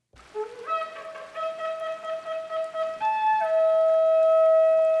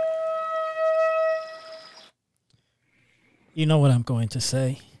You know what I'm going to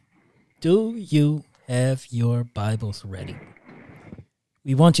say. Do you have your Bibles ready?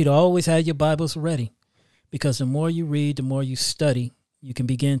 We want you to always have your Bibles ready because the more you read, the more you study, you can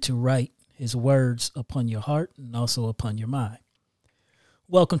begin to write His words upon your heart and also upon your mind.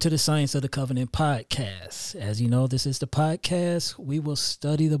 Welcome to the Science of the Covenant podcast. As you know, this is the podcast. We will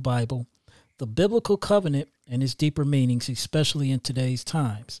study the Bible, the biblical covenant, and its deeper meanings, especially in today's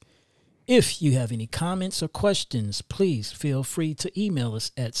times. If you have any comments or questions, please feel free to email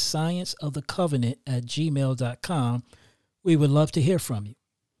us at scienceofthecovenant@gmail.com. We would love to hear from you.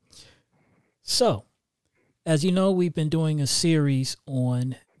 So, as you know, we've been doing a series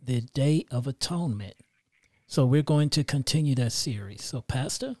on the Day of Atonement. So we're going to continue that series. So,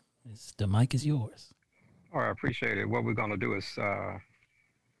 Pastor, the mic is yours. All right, I appreciate it. What we're going to do is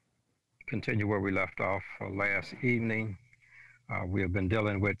continue where we left off last evening. We have been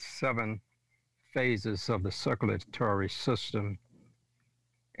dealing with 7 phases of the circulatory system.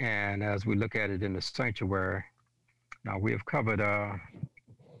 And as we look at it in the sanctuary, now we have covered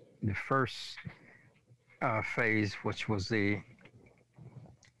the first phase, which was the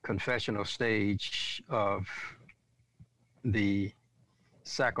confessional stage of the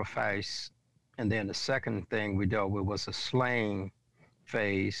sacrifice. And then the second thing we dealt with was the slaying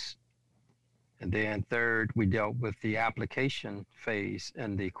phase. And then third, we dealt with the application phase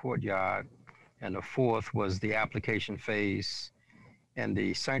in the courtyard. And the fourth was the application phase in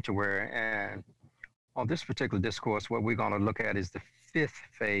the sanctuary. And on this particular discourse, what we're going to look at is the 5th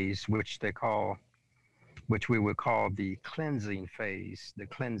phase, which we would call the cleansing phase, the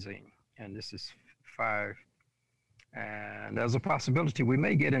cleansing. And this is 5. And there's a possibility we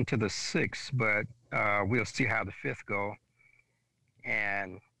may get into the 6th, but we'll see how the 5th go.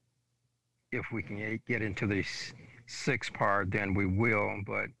 And if we can get into the 6th part, then we will.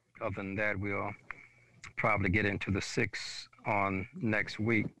 But other than that, we'll probably get into the 6th on next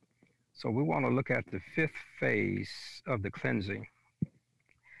week. So we want to look at the 5th phase of the cleansing.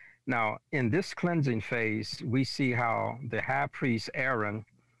 Now, in this cleansing phase, we see how the high priest Aaron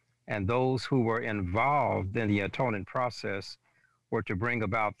and those who were involved in the atoning process were to bring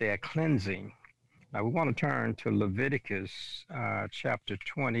about their cleansing. Now, we want to turn to Leviticus chapter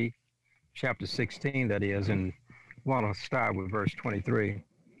 20, chapter 16, that is, and we want to start with verse 23.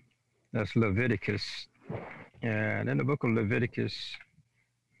 That's Leviticus. And in the book of Leviticus,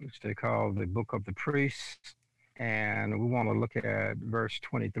 which they call the book of the priests, and we want to look at verse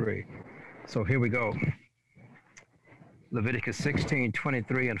 23. So here we go. Leviticus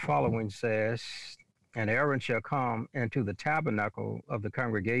 16:23 and following says, "And Aaron shall come into the tabernacle of the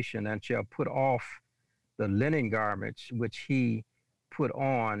congregation and shall put off the linen garments which he put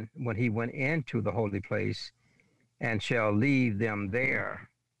on when he went into the holy place, and shall leave them there."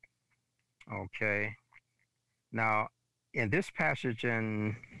 Okay. Now, in this passage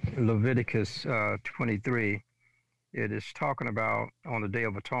in Leviticus 23, it is talking about on the Day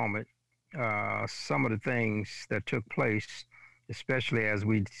of Atonement, some of the things that took place, especially as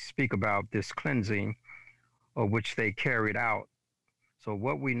we speak about this cleansing of which they carried out. So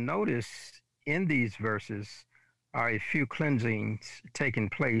what we notice in these verses are a few cleansings taking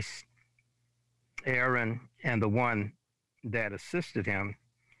place, Aaron and the one that assisted him.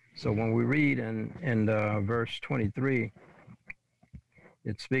 So when we read in verse 23,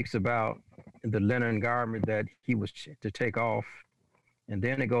 it speaks about the linen garment that he was to take off. And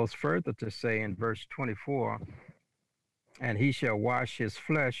then it goes further to say in verse 24, "And he shall wash his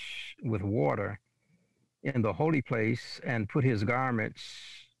flesh with water in the holy place and put his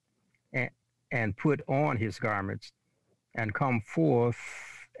garments and put on his garments and come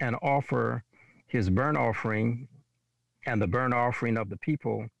forth and offer his burnt offering and the burnt offering of the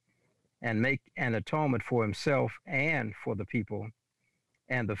people and make an atonement for himself and for the people.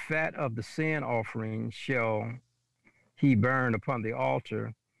 And the fat of the sin offering shall he burn upon the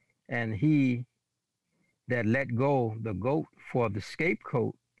altar, and he that let go the goat for the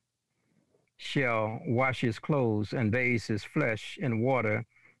scapegoat shall wash his clothes and bathe his flesh in water,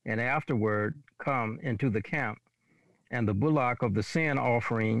 and afterward come into the camp. And the bullock of the sin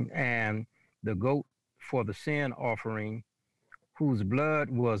offering and the goat for the sin offering, whose blood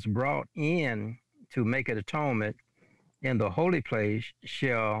was brought in to make an atonement in the holy place,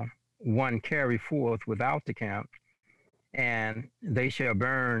 shall one carry forth without the camp, and they shall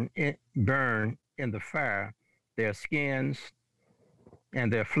burn in the fire their skins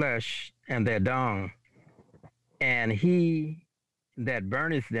and their flesh and their dung. And he that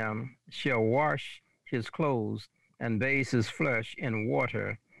burneth them shall wash his clothes and bathe his flesh in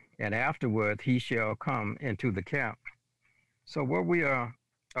water, and afterward he shall come into the camp. So what we are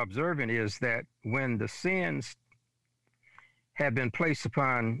observing is that when the sins had been placed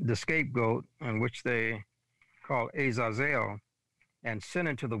upon the scapegoat, in which they call Azazel, and sent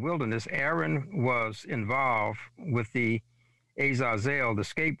into the wilderness. Aaron was involved with the Azazel, the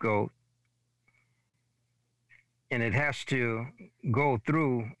scapegoat, and it has to go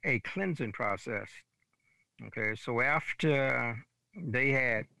through a cleansing process. Okay, so after they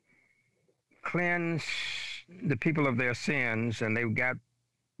had cleansed the people of their sins and they got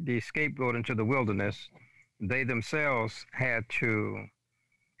the scapegoat into the wilderness, they themselves had to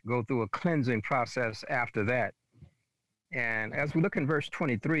go through a cleansing process after that. And as we look in verse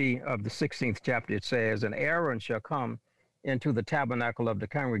 23 of the 16th chapter, it says, "And Aaron shall come into the tabernacle of the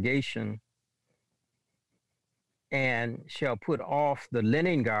congregation and shall put off the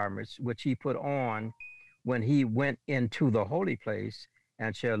linen garments which he put on when he went into the holy place,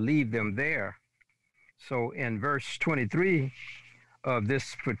 and shall leave them there." So in verse 23 of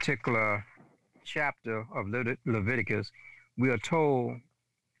this particular chapter of Leviticus, we are told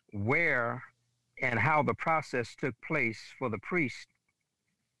where and how the process took place for the priest.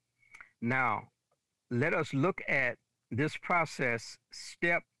 Now, let us look at this process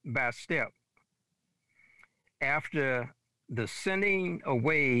step by step. After the sending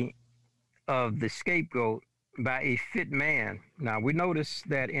away of the scapegoat by a fit man. Now, we notice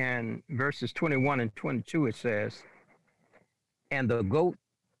that in verses 21 and 22, it says, "And the goat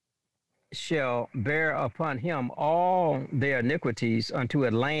shall bear upon him all their iniquities unto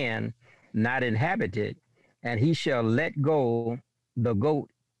a land not inhabited, and he shall let go the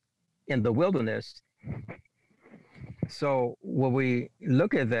goat in the wilderness." So when we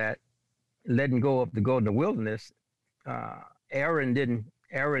look at that, letting go of the goat in the wilderness, Aaron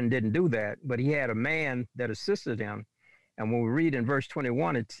didn't do that, but he had a man that assisted him. And when we read in verse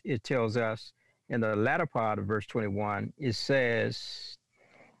 21, it tells us in the latter part of verse 21, it says,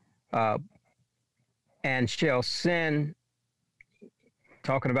 "And shall send,"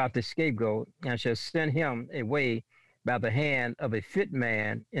 talking about the scapegoat, "and shall send him away by the hand of a fit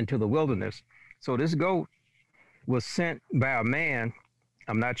man into the wilderness." So this goat was sent by a man.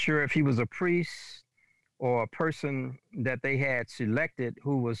 I'm not sure if he was a priest or a person that they had selected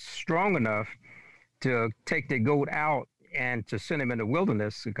who was strong enough to take the goat out and to send him in the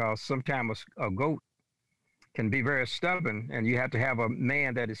wilderness, because sometimes a goat can be very stubborn, and you have to have a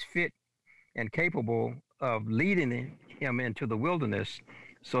man that is fit and capable of leading him into the wilderness.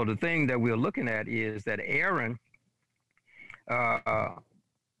 So the thing that we're looking at is that Aaron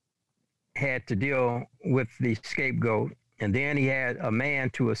had to deal with the scapegoat, and then he had a man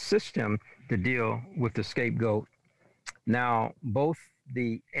to assist him to deal with the scapegoat. Now, both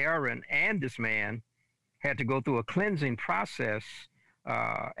the Aaron and this man had to go through a cleansing process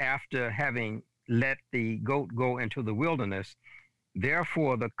after having let the goat go into the wilderness.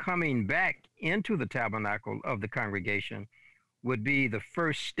 Therefore, the coming back into the tabernacle of the congregation would be the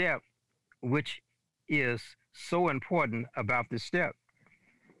first step, which is so important about this step.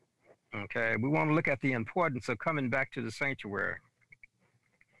 Okay, we want to look at the importance of coming back to the sanctuary.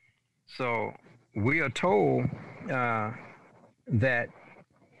 So we are told that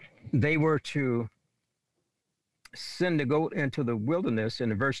they were to send the goat into the wilderness,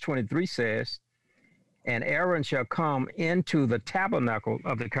 and verse 23 says, "And Aaron shall come into the tabernacle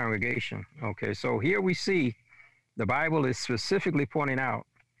of the congregation." Okay, so here we see the Bible is specifically pointing out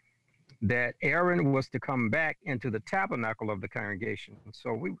that Aaron was to come back into the tabernacle of the congregation.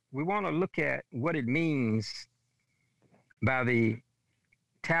 So we want to look at what it means by the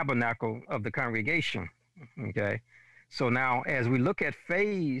tabernacle of the congregation. Okay, so now as we look at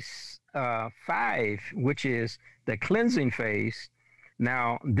phase 5, which is the cleansing phase,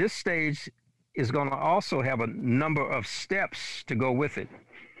 now this stage is going to also have a number of steps to go with it.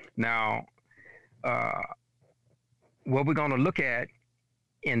 Now, what we're going to look at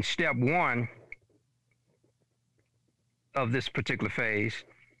in step 1 of this particular phase,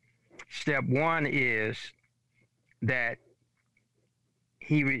 step 1 is that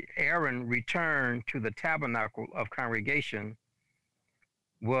Aaron returned to the tabernacle of congregation,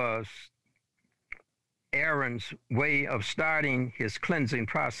 was Aaron's way of starting his cleansing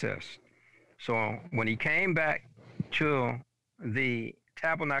process. So when he came back to the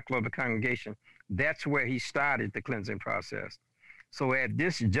tabernacle of the congregation, that's where he started the cleansing process. So at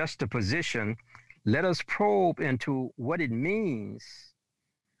this juxtaposition, let us probe into what it means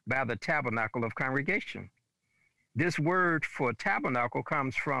by the tabernacle of congregation. This word for tabernacle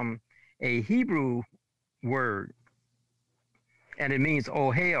comes from a Hebrew word, and it means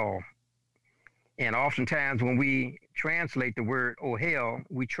ohel. And oftentimes when we translate the word ohel,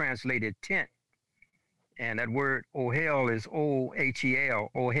 we translate it tent. And that word ohel is O-H-E-L,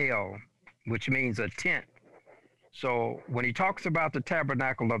 ohel, which means a tent. So when he talks about the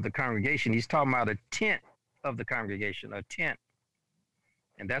tabernacle of the congregation, he's talking about a tent of the congregation, a tent.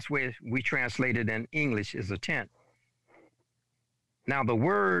 And that's where we translate it in English is a tent. Now, the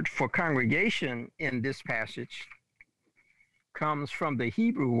word for congregation in this passage comes from the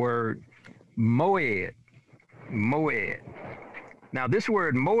Hebrew word moed, moed. Now, this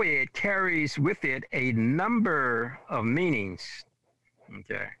word moed carries with it a number of meanings,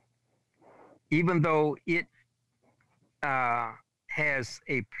 okay? Even though it has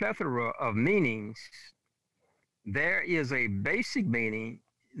a plethora of meanings, there is a basic meaning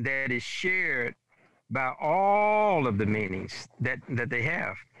that is shared by all of the meanings that they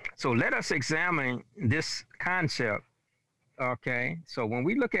have. So let us examine this concept, okay? So when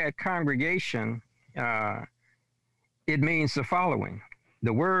we look at congregation, it means the following.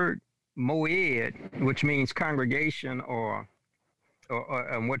 The word moed, which means congregation or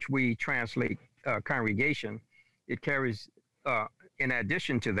in which we translate congregation, it carries, in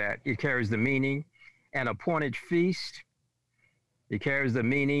addition to that, it carries the meaning an appointed feast. It carries the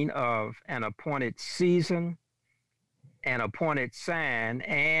meaning of an appointed season, an appointed sign,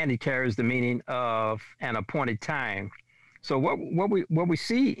 and it carries the meaning of an appointed time. So what we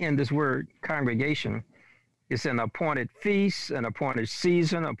see in this word congregation is an appointed feast, an appointed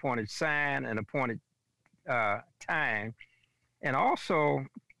season, appointed sign, an appointed time, and also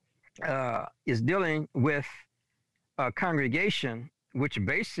is dealing with a congregation, which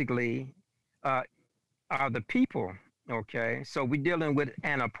basically are the people. Okay, so we're dealing with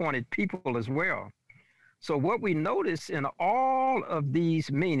an appointed people as well. So what we notice in all of these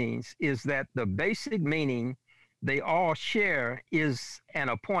meanings is that the basic meaning they all share is an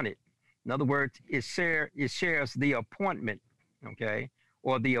appointed. In other words, it shares the appointment, okay,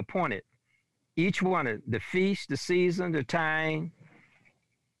 or the appointed. Each one of the feast, the season, the time,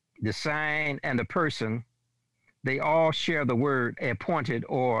 the sign, and the person, they all share the word appointed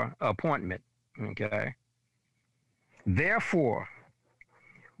or appointment, okay? Therefore,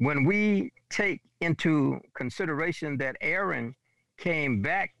 when we take into consideration that Aaron came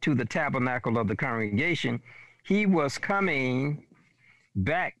back to the tabernacle of the congregation, he was coming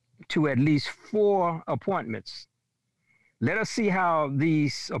back to at least 4 appointments. Let us see how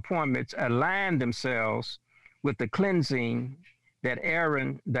these appointments align themselves with the cleansing that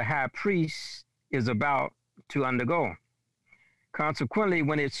Aaron, the high priest, is about to undergo. Consequently,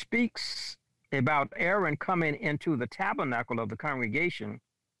 when it speaks about Aaron coming into the tabernacle of the congregation,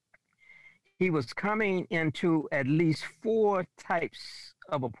 he was coming into at least 4 types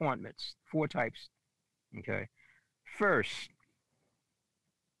of appointments, 4 types, okay? First,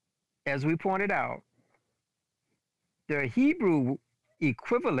 as we pointed out, the Hebrew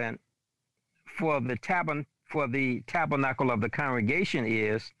equivalent for the tabernacle of the congregation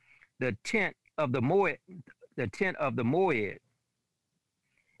is the tent of the moed, the tent of the moed.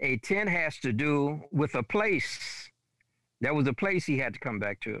 A tent has to do with a place. There was a place he had to come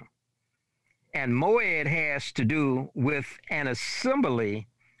back to. And moed has to do with an assembly,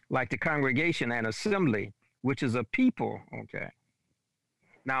 like the congregation, an assembly, which is a people, okay?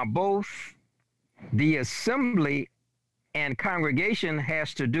 Now, both the assembly and congregation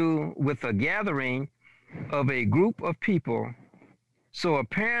has to do with a gathering of a group of people. So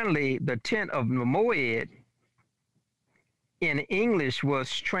apparently the tent of the moed in English was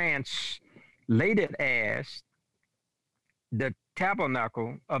translated as the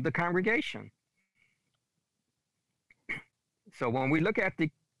tabernacle of the congregation. So when we look at the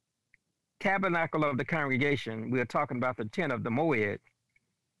tabernacle of the congregation, we are talking about the tent of the moed.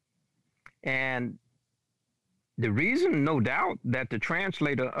 And the reason, no doubt, that the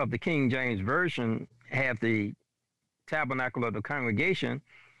translator of the King James Version had the tabernacle of the congregation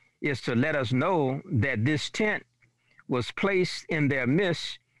is to let us know that this tent was placed in their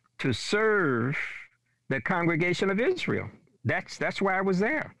midst to serve the congregation of Israel. That's why I was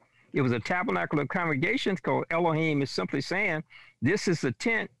there. It was a tabernacle of congregation called Elohim is simply saying, this is a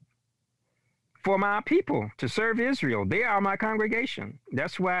tent for my people to serve Israel. They are my congregation.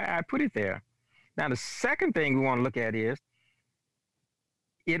 That's why I put it there. Now, the second thing we want to look at is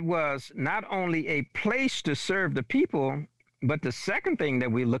it was not only a place to serve the people, but the second thing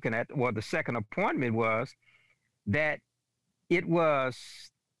that we're looking at, or the second appointment was that it was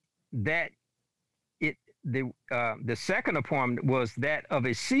that it the second appointment was that of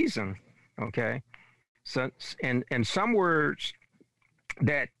a season. Okay, so in some words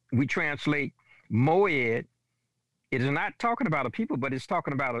that we translate moed, it is not talking about a people, but it's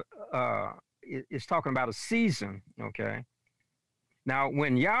talking about a season. Okay. Now,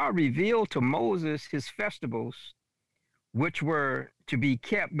 when Yah revealed to Moses his festivals, which were to be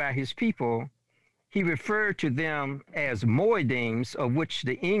kept by his people, he referred to them as Moedims, of which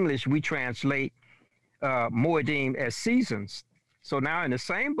the English we translate Moedim as seasons. So now in the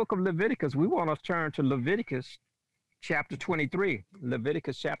same book of Leviticus, we want to turn to Leviticus chapter 23.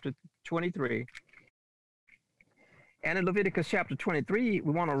 Leviticus chapter 23. And in Leviticus chapter 23,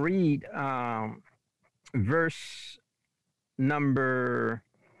 we want to read verse number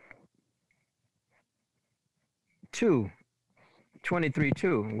 2, 23,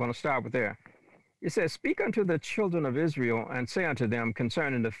 2. We're going to start with there. It says, "Speak unto the children of Israel and say unto them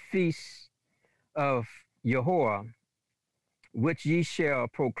concerning the feasts of Yahweh, which ye shall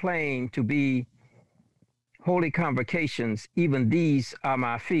proclaim to be holy convocations, even these are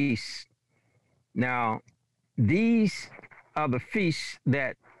my feasts." Now, these are the feasts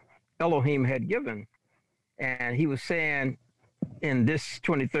that Elohim had given. And he was saying in this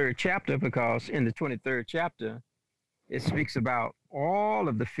 23rd chapter, because in the 23rd chapter, it speaks about all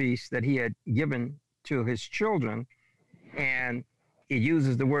of the feasts that he had given to his children. And it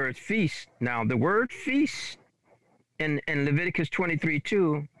uses the word feast. Now, the word feast in Leviticus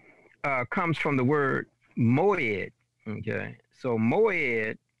 23:2 comes from the word moed. Okay. So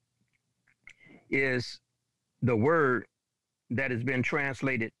moed is the word that has been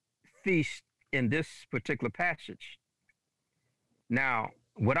translated feast in this particular passage. Now,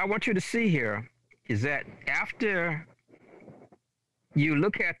 what I want you to see here is that after you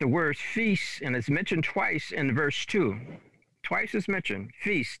look at the word feast, and it's mentioned twice in verse 2, twice it's mentioned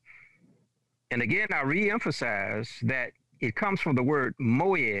feast. And again, I re-emphasize that it comes from the word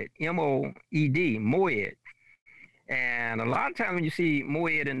moed, M-O-E-D, moed. And a lot of times when you see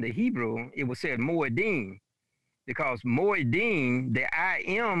moed in the Hebrew, it was said moedim, because moedim, the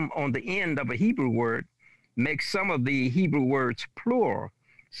I-M on the end of a Hebrew word, makes some of the Hebrew words plural.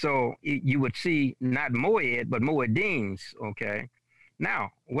 So you would see not moed, but moedims, okay?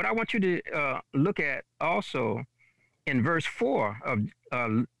 Now, what I want you to look at also in verse 4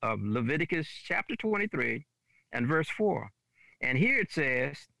 of Leviticus chapter 23 and verse 4. And here it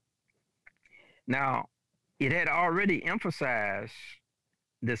says, now, it had already emphasized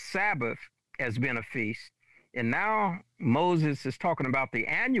the Sabbath as being a feast, and now Moses is talking about the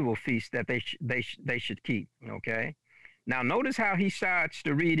annual feast that they should keep. Okay. Now notice how he starts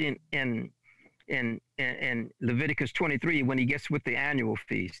to read in Leviticus 23 when he gets with the annual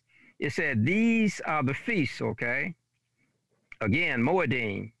feast. It said, "These are the feasts." Okay. Again,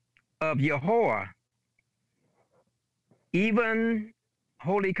 Moedim of Yahweh, even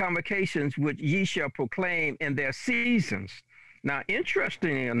holy convocations which ye shall proclaim in their seasons. Now,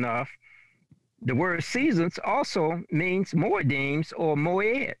 interestingly enough, the word seasons also means moedims or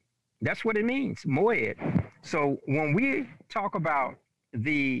moed. That's what it means, moed. So when we talk about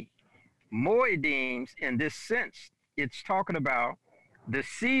the moedims in this sense, it's talking about the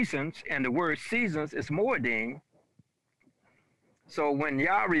seasons, and the word seasons is moedim. So when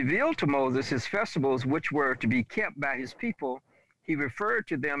Yah revealed to Moses his festivals, which were to be kept by his people, he referred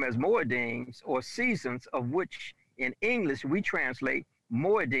to them as moedims or seasons, of which in English we translate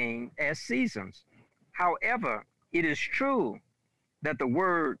moedim as seasons. However, it is true that the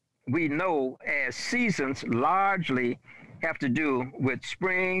word we know as seasons largely have to do with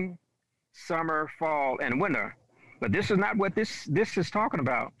spring, summer, fall, and winter. But this is not what this is talking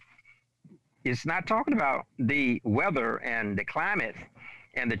about. It's not talking about the weather and the climate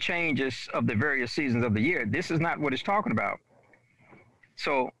and the changes of the various seasons of the year. This is not what it's talking about.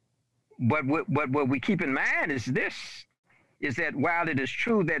 So, but what we keep in mind is this, is that while it is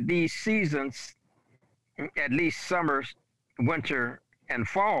true that these seasons, at least summer, winter, and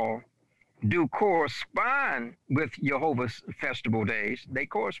fall, do correspond with Jehovah's festival days, they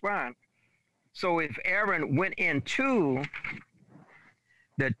correspond. So if Aaron went into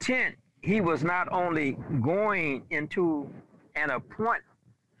the tent, he was not only going into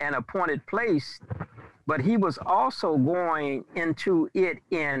an appointed place, but he was also going into it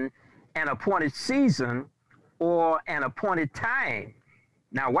in an appointed season or an appointed time.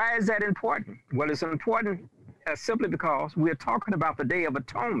 Now, why is that important? Well, it's important simply because we're talking about the Day of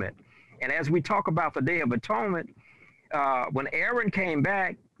Atonement. And as we talk about the Day of Atonement, when Aaron came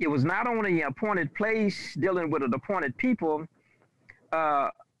back, it was not only an appointed place dealing with an appointed people,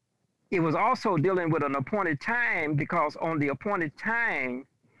 it was also dealing with an appointed time, because on the appointed time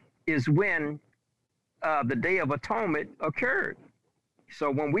is when the Day of Atonement occurred.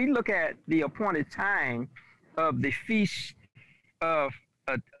 So when we look at the appointed time of the Feast of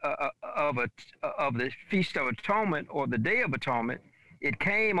the Feast of Atonement, or the Day of Atonement, it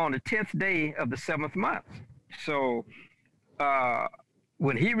came on the 10th day of the 7th month. So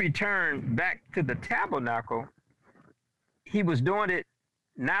when he returned back to the tabernacle, he was doing it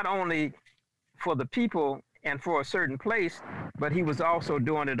not only for the people and for a certain place, but he was also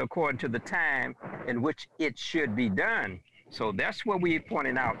doing it according to the time in which it should be done. So that's what we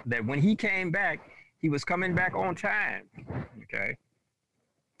pointed out, that when he came back, he was coming back on time. Okay.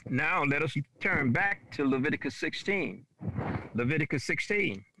 Now let us turn back to Leviticus 16. Leviticus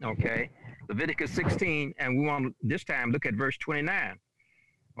 16. Okay. Leviticus 16, and we want to this time look at verse 29.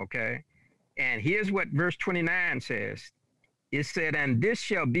 Okay. And here's what verse 29 says. It said, and this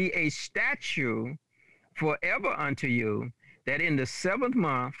shall be a statute forever unto you, that in the 7th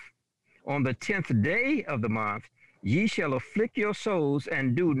month, on the 10th day of the month, ye shall afflict your souls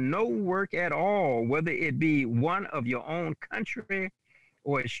and do no work at all, whether it be one of your own country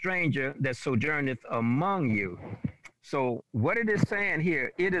or a stranger that sojourneth among you. So what it is saying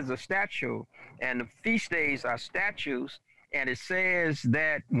here, it is a statute, and the feast days are statutes, and it says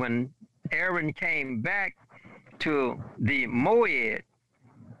that when Aaron came back to the Moed,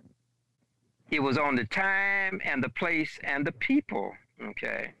 it was on the time and the place and the people.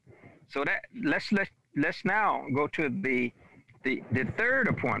 Okay, so that let's now go to the third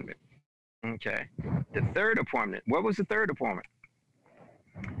appointment. Okay, the third appointment. What was the third appointment?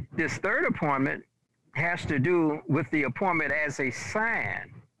 This third appointment has to do with the appointment as a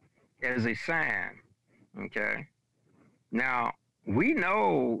sign. As a sign. Okay. Now we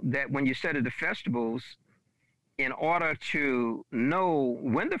know that when you study the festivals, in order to know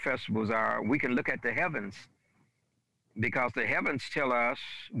when the festivals are, we can look at the heavens, because the heavens tell us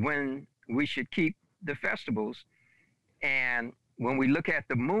when we should keep the festivals. And when we look at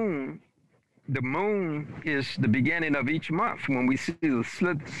the moon is the beginning of each month. When we see the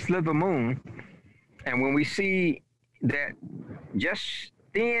sliver moon, and when we see that just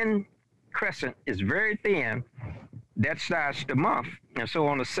thin crescent is very thin, that starts the month. And so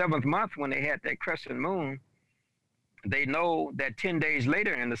on the 7th month, when they had that crescent moon, they know that 10 days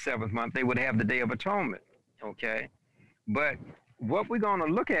later in the 7th month, they would have the Day of Atonement, okay? But what we're going to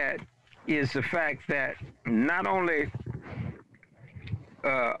look at is the fact that not only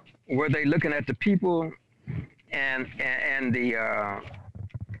were they looking at the people and the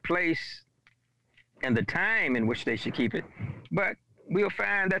place and the time in which they should keep it, but we'll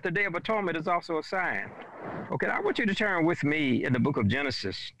find that the Day of Atonement is also a sign. Okay, I want you to turn with me in the book of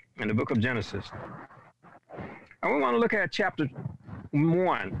Genesis, And we want to look at chapter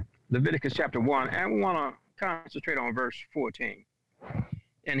 1, Leviticus chapter 1, and we want to concentrate on verse 14.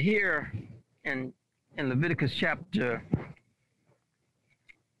 And here in Leviticus chapter,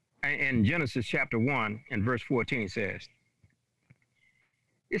 in Genesis chapter 1 and verse 14 says,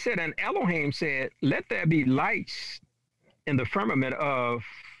 it said, and Elohim said, let there be lights in the firmament of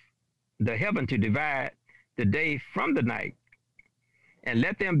the heaven to divide the day from the night, and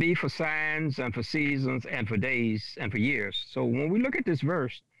let them be for signs and for seasons and for days and for years. So when we look at this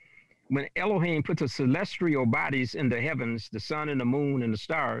verse, when Elohim put the celestial bodies in the heavens, the sun and the moon and the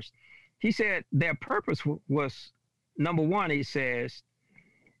stars, he said their purpose was, number one, he says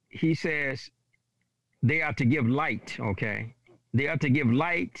they are to give light, okay? They are to give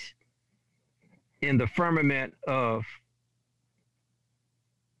light in the firmament of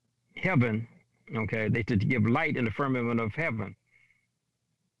heaven, okay? They to give light in the firmament of heaven,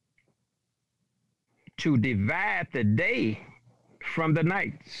 to divide the day from the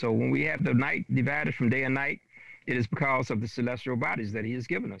night. So when we have the night divided from day and night, it is because of the celestial bodies that he has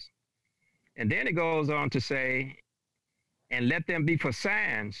given us. And then it goes on to say, and let them be for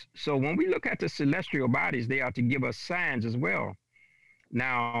signs. So when we look at the celestial bodies, they are to give us signs as well.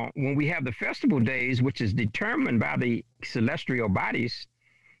 Now, when we have the festival days, which is determined by the celestial bodies,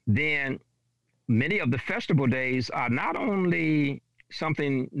 then many of the festival days are not only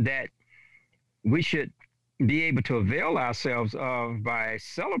something that we should be able to avail ourselves of by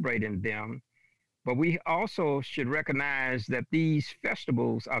celebrating them, but we also should recognize that these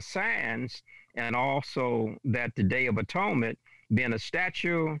festivals are signs, and also that the Day of Atonement, being a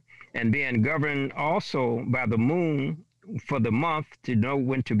statue and being governed also by the moon for the month to know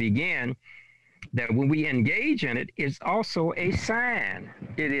when to begin, that when we engage in it, it's also a sign.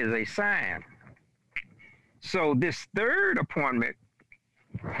 It is a sign. So this third appointment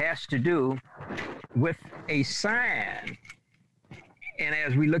has to do with a sign. And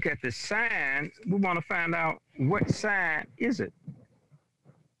as we look at the sign, we want to find out what sign is it.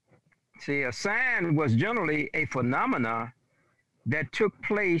 See, a sign was generally a phenomena that took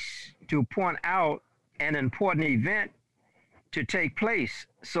place to point out an important event to take place.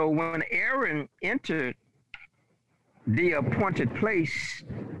 So when Aaron entered the appointed place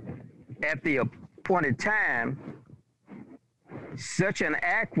at the appointed time, such an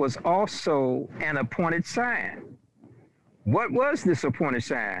act was also an appointed sign. What was this appointed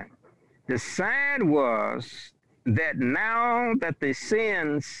sign? The sign was that now that the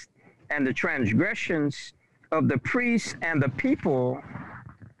sins and the transgressions of the priests and the people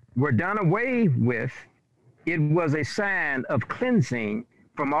were done away with, it was a sign of cleansing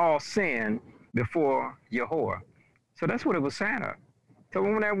from all sin before Yahweh. So that's what it was sign of. So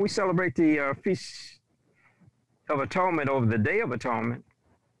whenever we celebrate the Feast of Atonement over the Day of Atonement,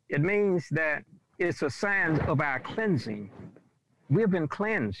 it means that it's a sign of our cleansing. We have been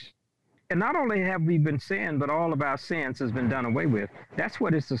cleansed. And not only have we been sinned, but all of our sins has been done away with. That's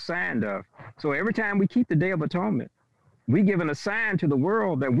what it's a sign of. So every time we keep the Day of Atonement, we given a sign to the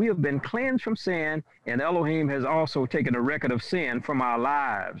world that we have been cleansed from sin, and Elohim has also taken a record of sin from our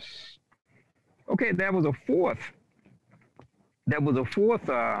lives. Okay, that was a fourth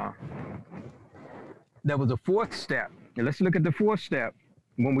step. And let's look at the fourth step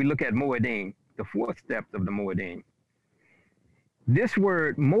when we look at Moedim, the fourth step of the Moedim. This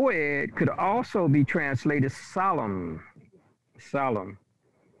word Moed could also be translated solemn. Solemn.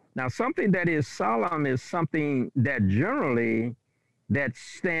 Now, something that is solemn is something that generally that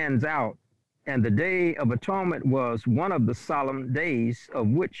stands out. And the Day of Atonement was one of the solemn days of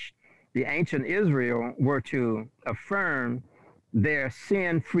which the ancient Israel were to affirm their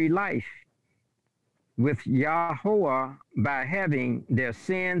sin-free life with Yahweh by having their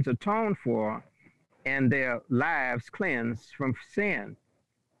sins atoned for and their lives cleansed from sin.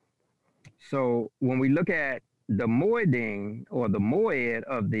 So when we look at the Moedim or the Moed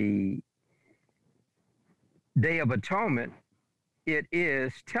of the Day of Atonement, it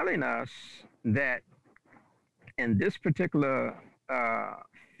is telling us that in this particular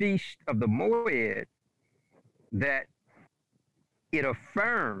feast of the Moed, that it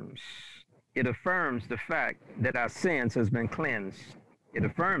affirms the fact that our sins has been cleansed. It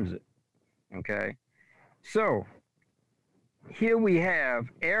affirms it. Okay. So here we have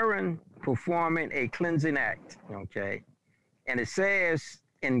Aaron performing a cleansing act. Okay. And it says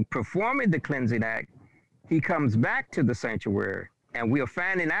in performing the cleansing act, he comes back to the sanctuary. And we are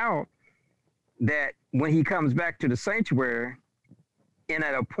finding out that when he comes back to the sanctuary in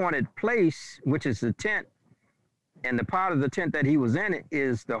an appointed place, which is the tent, and the part of the tent that he was in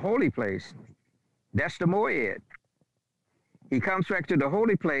is the holy place. That's the Moed. He comes back to the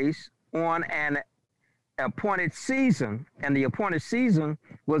holy place on an appointed season, and the appointed season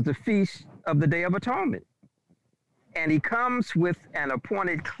was the Feast of the Day of Atonement. And he comes with an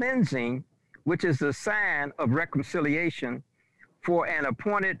appointed cleansing, which is the sign of reconciliation, for an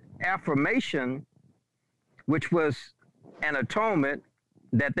appointed affirmation, which was an atonement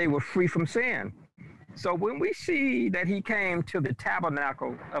that they were free from sin. So when we see that he came to the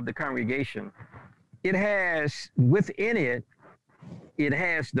tabernacle of the congregation, it has within it, it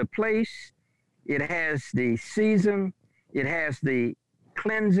has the place, it has the season, it has the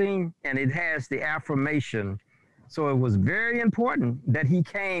cleansing, and it has the affirmation. So it was very important that he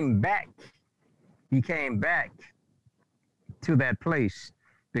came back. He came back to that place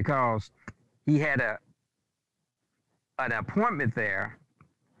because he had an appointment there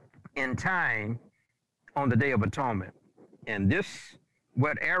in time on the Day of Atonement. And this,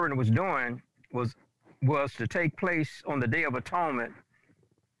 what Aaron was doing was to take place on the Day of Atonement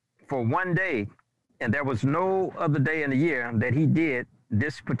for one day. And there was no other day in the year that he did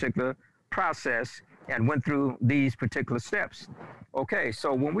this particular process and went through these particular steps. Okay,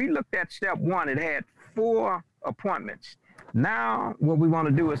 so when we looked at step one, it had 4 appointments. Now, what we want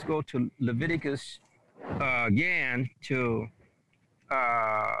to do is go to Leviticus again to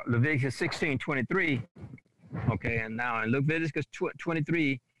Leviticus 16:23. Okay, and now in Leviticus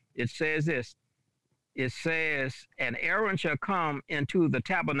 23, it says this. It says, and Aaron shall come into the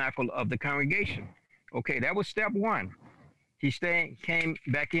tabernacle of the congregation. Okay, that was step one. He came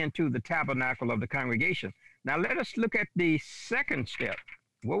back into the tabernacle of the congregation. Now let us look at the second step.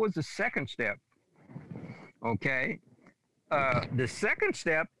 What was the second step? Okay, the second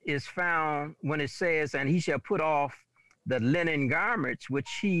step is found when it says, and he shall put off the linen garments which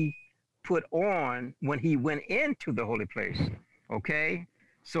he put on when he went into the holy place. Okay,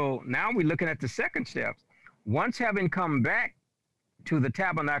 so now we're looking at the second step. Once having come back to the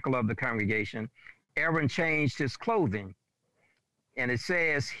tabernacle of the congregation, Aaron changed his clothing. And it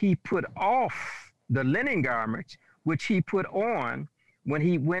says he put off the linen garments which he put on when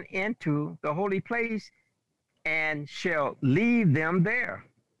he went into the holy place, and shall leave them there.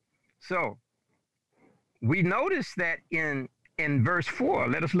 So we notice that in verse 4,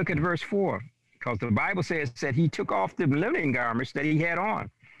 let us look at verse 4, because the Bible says that he took off the linen garments that he had on.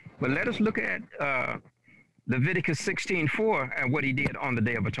 But let us look at Leviticus 16:4 and what he did on the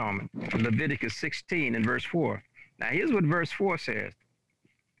Day of Atonement. Leviticus 16 and verse 4. Now here's what verse 4 says.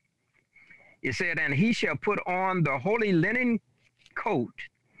 It said, and he shall put on the holy linen coat,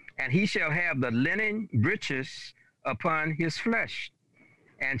 and he shall have the linen breeches upon his flesh,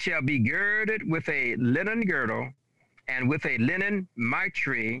 and shall be girded with a linen girdle, and with a linen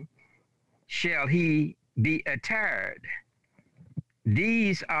mitre shall he be attired.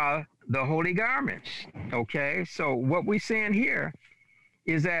 These are the holy garments. Okay, so what we're saying here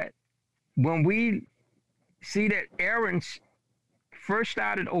is that when we see that Aaron first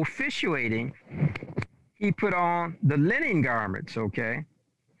started officiating, he put on the linen garments, okay?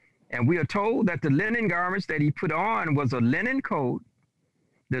 And we are told that the linen garments that he put on was a linen coat,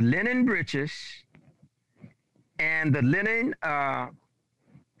 the linen breeches, and the linen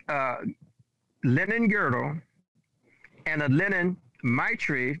girdle, and a linen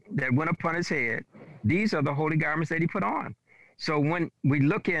mitre that went upon his head. These are the holy garments that he put on. So when we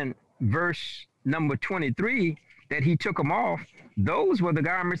look in verse number 23, that he took them off, those were the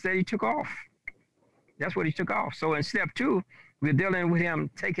garments that he took off. That's what he took off. So in step 2, we're dealing with him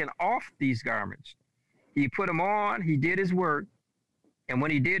taking off these garments. He put them on, he did his work, and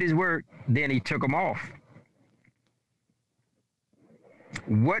when he did his work, then he took them off.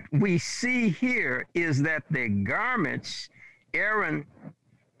 What we see here is that the garments Aaron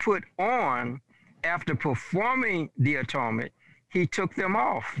put on after performing the atonement, he took them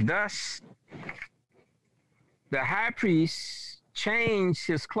off. Thus, the high priest changed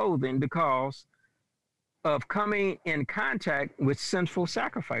his clothing because of coming in contact with sinful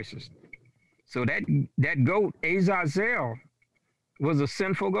sacrifices. So that goat, Azazel, was a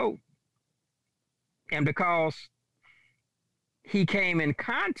sinful goat. And because he came in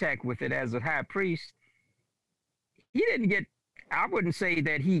contact with it as a high priest, he didn't get, I wouldn't say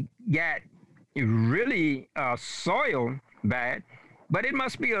that he got really soiled by it, but it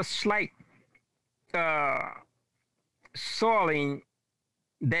must be a slight soiling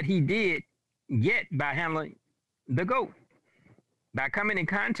that he did get by handling the goat. By coming in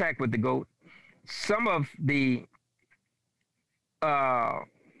contact with the goat, some of the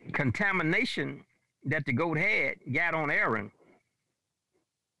contamination that the goat had got on Aaron.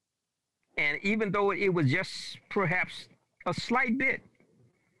 And even though it was just perhaps a slight bit,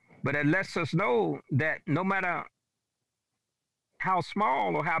 but it lets us know that no matter how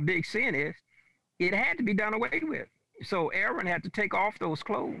small or how big sin is, it had to be done away with. So Aaron had to take off those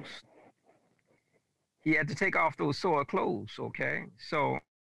clothes. He had to take off those soiled clothes, okay? So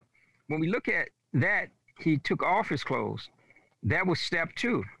when we look at that, he took off his clothes. That was step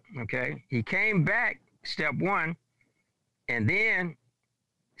 2, okay? He came back, step 1, and then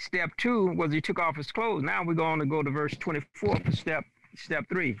step 2 was he took off his clothes. Now we're going to go to verse 24 for step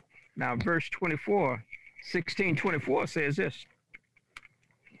 3. Now verse 24, 16:24 says this.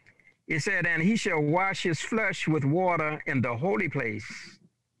 It said, and he shall wash his flesh with water in the holy place.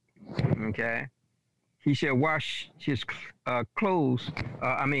 Okay. He shall wash his clothes.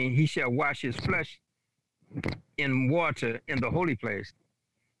 He shall wash his flesh in water in the holy place.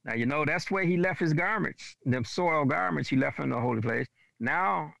 Now, you know, that's where he left his garments, them soiled garments he left in the holy place.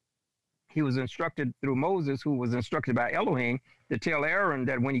 Now, he was instructed through Moses, who was instructed by Elohim, to tell Aaron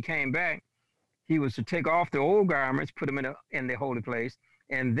that when he came back, he was to take off the old garments, put them in the holy place,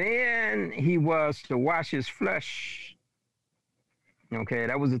 and then he was to wash his flesh. Okay,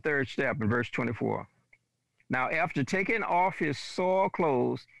 that was the third step in verse 24. Now, after taking off his soiled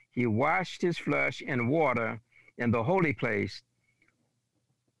clothes, he washed his flesh in water in the holy place.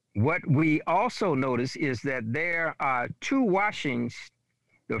 What we also notice is that there are 2 washings,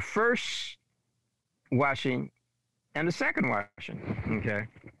 the first washing and the second washing, okay?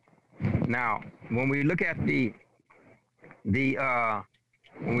 Now, when we look at when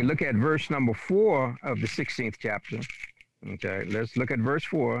we look at verse number 4 of the 16th chapter, okay, let's look at verse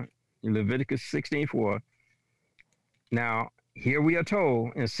 4 in Leviticus 16:4. Now, here we are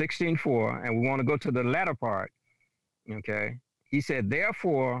told in 16:4, and we want to go to the latter part, okay? He said,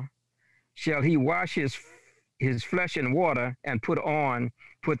 therefore shall he wash his flesh in water and put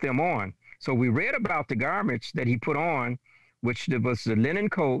them on. So we read about the garments that he put on, which was the linen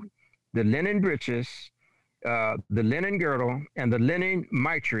coat, the linen breeches, the linen girdle, and the linen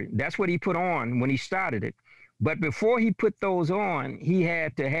mitre. That's what he put on when he started it. But before he put those on, he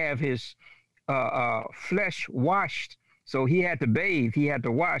had to have his flesh washed. So he had to bathe, he had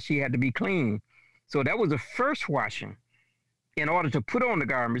to wash, he had to be clean. So that was the first washing. In order to put on the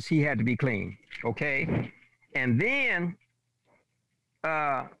garments, he had to be clean, okay? And then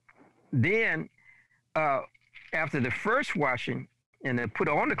after the first washing and then put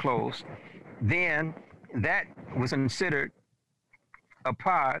on the clothes, then that was considered a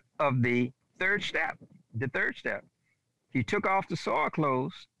part of the third step. The third step, he took off the soiled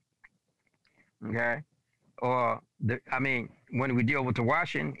clothes, Okay. When we deal with the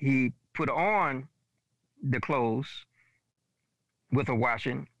washing, he put on the clothes with a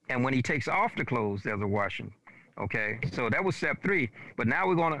washing, and when he takes off the clothes, there's a washing. Okay, so that was step three. But now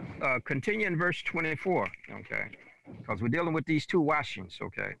we're going to continue in verse 24. Okay, because we're dealing with these two washings.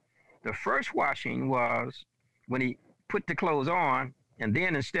 Okay, the first washing was when he put the clothes on, and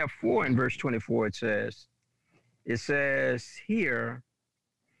then in step four in verse 24 it says here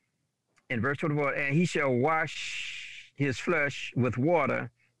in verse 24, and he shall wash his flesh with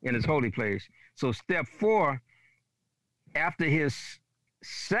water in his holy place. So step four, after his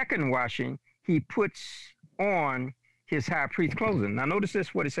second washing, he puts on his high priest clothing. Now notice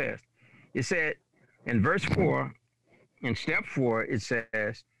this, what it says. It said in verse 4, in step 4, it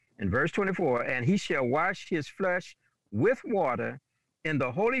says in verse 24, and he shall wash his flesh with water in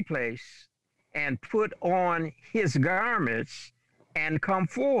the holy place and put on his garments and come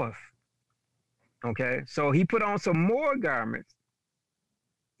forth. Okay, so he put on some more garments.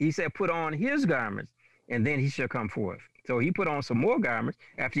 He said, put on his garments, and then he shall come forth. So he put on some more garments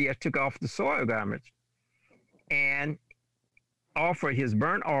after he had took off the soil garments and offer his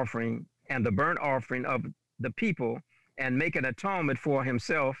burnt offering and the burnt offering of the people and make an atonement for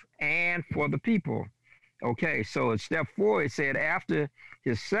himself and for the people. Okay, so in step 4, it said after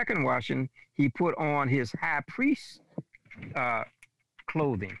his second washing, he put on his high priest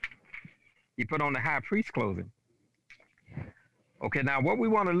clothing. He put on the high priest clothing. Okay, now what we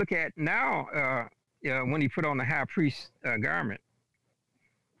want to look at now, when he put on the high priest garment,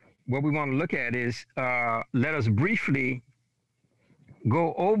 what we want to look at is let us briefly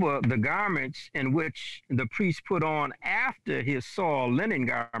go over the garments in which the priest put on after his soiled linen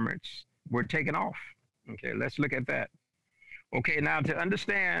garments were taken off. Okay, let's look at that. Okay, now to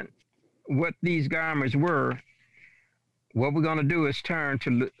understand what these garments were, what we're going to do is turn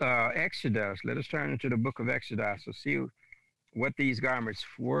to Exodus. Let us turn into the book of Exodus to see what these garments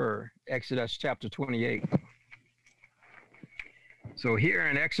were. Exodus chapter 28. So here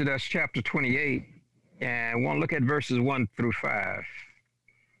in Exodus chapter 28, and I want to look at verses 1 through 5.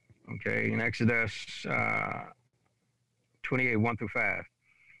 Okay, in Exodus 28, 1 through 5.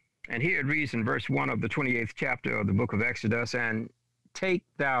 And here it reads in verse 1 of the 28th chapter of the book of Exodus, and take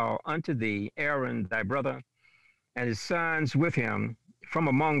thou unto thee Aaron thy brother and his sons with him from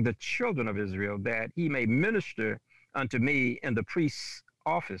among the children of Israel, that he may minister unto me in the priest's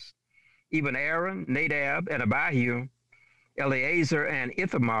office, even Aaron, Nadab, and Abihu, Eleazar, and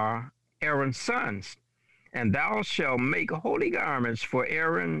Ithamar, Aaron's sons. And thou shalt make holy garments for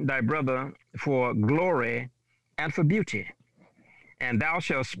Aaron thy brother for glory and for beauty. And thou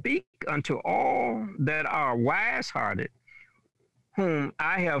shalt speak unto all that are wise-hearted, whom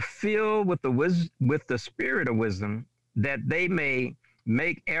I have filled with the spirit of wisdom, that they may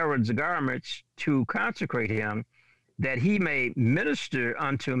make Aaron's garments to consecrate him, that he may minister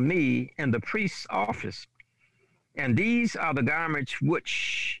unto me in the priest's office. And these are the garments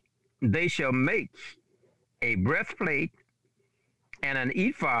which they shall make: a breastplate, and an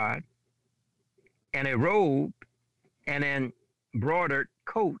ephod, and a robe, and an embroidered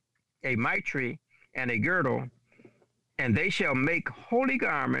coat, a mitre, and a girdle. And they shall make holy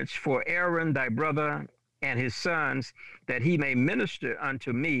garments for Aaron thy brother and his sons, that he may minister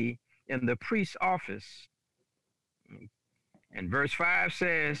unto me in the priest's office. And verse 5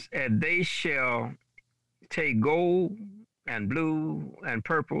 says, and they shall take gold and blue and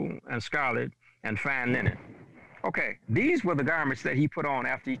purple and scarlet and fine linen. Okay, these were the garments that he put on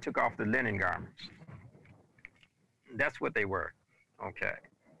after he took off the linen garments. That's what they were. Okay.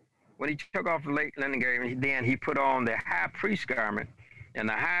 When he took off the linen garment, then he put on the high priest garment. And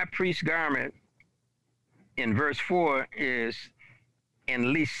the high priest garment in verse 4 is in at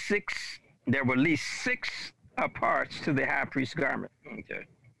least six, there were at least six parts to the high priest garment. Okay,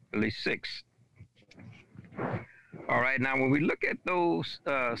 at least six. All right, now when we look at those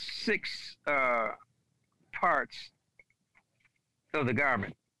six parts of the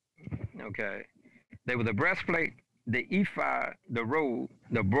garment, okay, they were the breastplate, the ephod, the robe,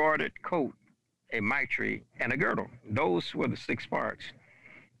 the broidered coat, a mitre, and a girdle. Those were the six parts.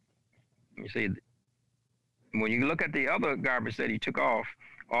 You see, when you look at the other garments that he took off,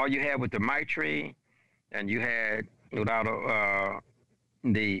 all you had with the mitre, and you had without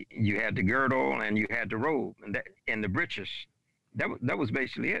you had the girdle, and you had the robe, and the breeches. That was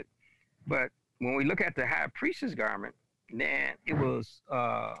basically it. But when we look at the high priest's garment, then it was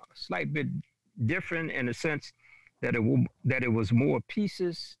a slight bit different in the sense that it was more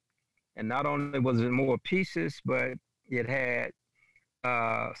pieces, and not only was it more pieces, but it had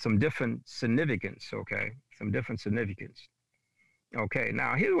some different significance. Okay, some different significance. Okay,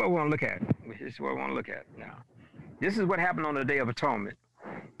 now here's what we want to look at. This is what I want to look at now. This is what happened on the Day of Atonement,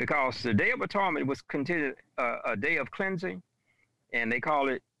 because the Day of Atonement was considered a day of cleansing, and they call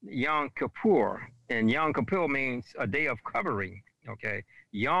it Yom Kippur. And Yom Kippur means a day of covering. Okay,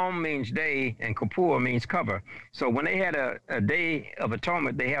 Yom means day, and Kippur means cover. So when they had a Day of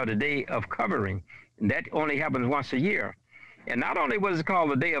Atonement, they had a day of covering, and that only happens once a year. And not only was it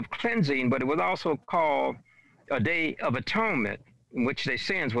called a day of cleansing, but it was also called a day of atonement, in which their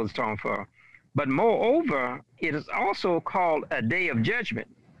sins was atoned for. But moreover, it is also called a day of judgment,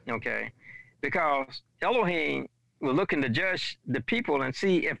 okay? Because Elohim was looking to judge the people and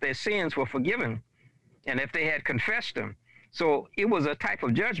see if their sins were forgiven and if they had confessed them. So it was a type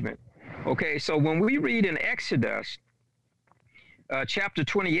of judgment, okay? So when we read in Exodus, chapter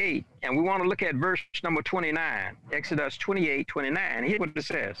 28, and we want to look at verse number 29, Exodus 28:29. Here's what it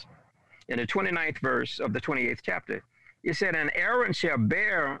says in the 29th verse of the 28th chapter. It said, "And Aaron shall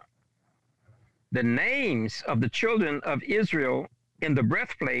bear the names of the children of Israel in the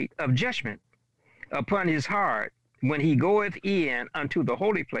breastplate of judgment upon his heart when he goeth in unto the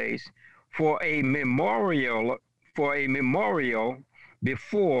holy place for a memorial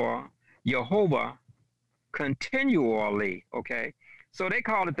before Jehovah continually." Okay, so they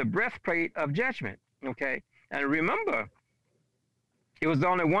called it the breastplate of judgment. Okay, and remember, it was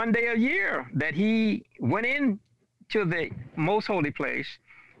only one day a year that he went in to the most holy place,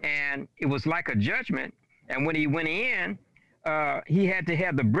 and it was like a judgment. And when he went in, he had to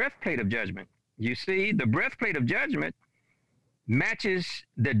have the breastplate of judgment. You see, the breastplate of judgment matches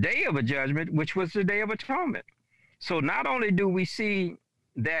the day of a judgment, which was the Day of Atonement. So not only do we see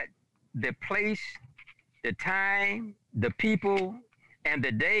that the place, the time, the people, and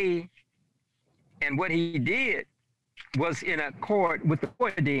the day, and what he did was in accord with the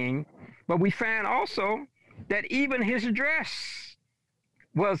Moedim, but we find also that even his dress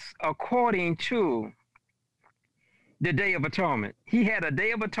was according to the Day of Atonement. He had a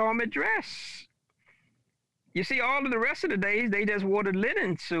Day of Atonement dress. You see, all of the rest of the days, they just wore the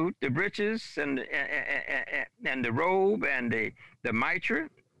linen suit, the breeches, and the robe, and the mitre.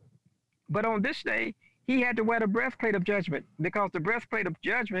 But on this day, he had to wear the breastplate of judgment, because the breastplate of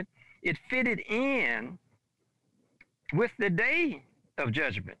judgment, it fitted in with the day of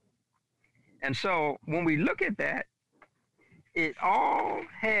judgment. And so when we look at that, it all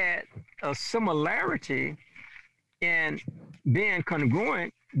had a similarity in being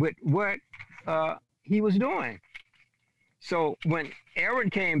congruent with what he was doing. So when Aaron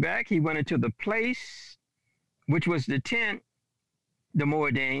came back, he went into the place, which was the tent, the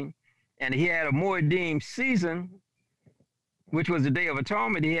Moedim, and he had a Moedim season, which was the Day of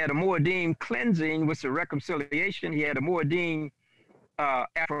Atonement. He had a Moedim cleansing, which was the reconciliation. He had a Moedim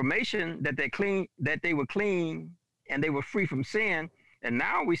affirmation that they were clean and they were free from sin. And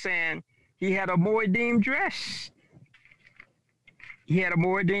now we're saying he had a Moedim dress. He had a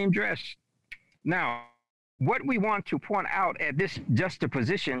Moedim dress. Now, what we want to point out at this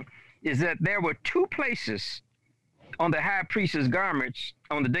juxtaposition is that there were two places on the high priest's garments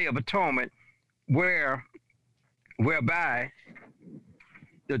on the Day of Atonement whereby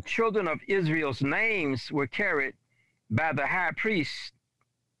the children of Israel's names were carried by the high priest.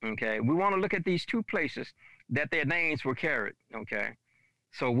 Okay, we want to look at these two places that their names were carried. Okay,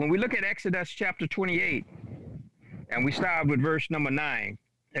 so when we look at Exodus chapter 28, and we start with verse number 9,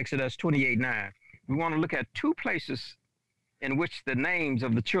 Exodus 28:9, we want to look at two places in which the names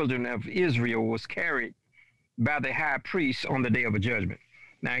of the children of Israel was carried by the high priest on the Day of Judgment.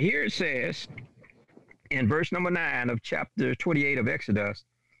 Now here it says in verse number 9 of chapter 28 of Exodus,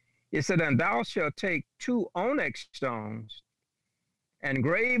 it said, "And thou shalt take 2 onyx stones and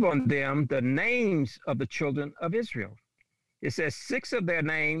grave on them the names of the children of Israel." It says 6 of their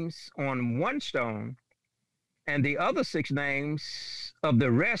names on one stone, and the other 6 names of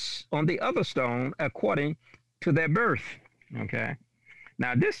the rest on the other stone, according to their birth. Okay.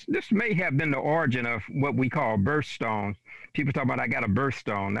 Now this may have been the origin of what we call birthstones. People talk about, I got a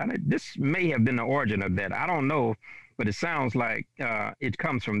birthstone. Now this may have been the origin of that. I don't know, but it sounds like it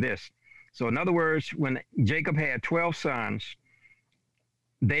comes from this. So in other words, when Jacob had 12 sons,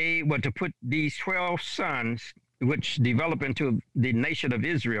 they were to put these 12 sons, which develop into the nation of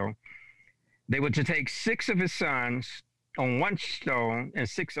Israel, they were to take 6 of his sons on one stone and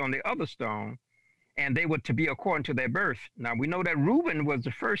 6 on the other stone, and they were to be according to their birth. Now, we know that Reuben was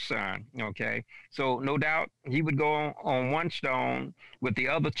the first son, okay? So no doubt he would go on one stone with the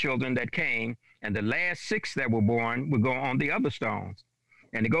other children that came, and the last 6 that were born would go on the other stones.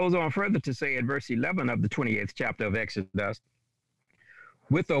 And it goes on further to say in verse 11 of the 28th chapter of Exodus,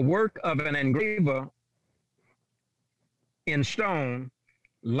 "With the work of an engraver in stone,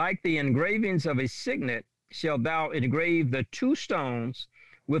 Like the engravings of a signet, shalt thou engrave the two stones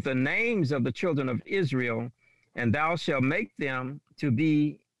with the names of the children of Israel, and thou shalt make them to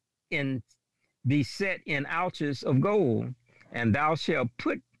in be set in ouches of gold, and thou shalt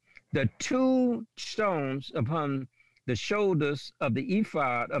put the two stones upon the shoulders of the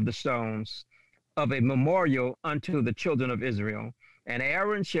ephod of the stones of a memorial unto the children of Israel. And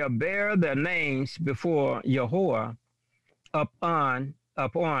Aaron shall bear their names before Yahweh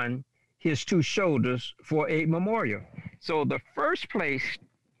upon his two shoulders for a memorial. So the first place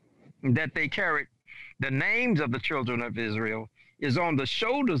that they carried the names of the children of Israel is on the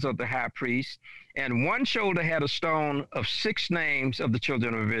shoulders of the high priest, and one shoulder had a stone of 6 names of the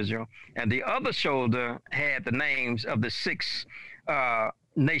children of Israel, and the other shoulder had the names of the 6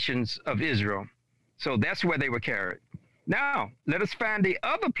 nations of Israel. So that's where they were carried. Now, let us find the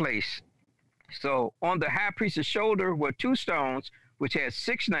other place. So on the high priest's shoulder were 2 stones, which had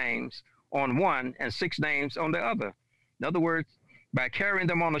 6 names on one and 6 names on the other. In other words, by carrying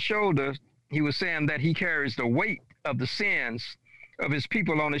them on the shoulder, he was saying that he carries the weight of the sins of his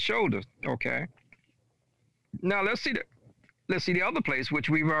people on his shoulders. Okay. Now let's see the other place, which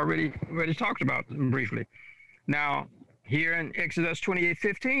we've already talked about briefly. Now, here in Exodus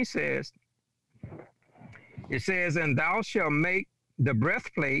 28:15 says, and thou shalt make the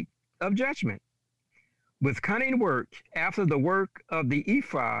breastplate of judgment with cunning work after the work of the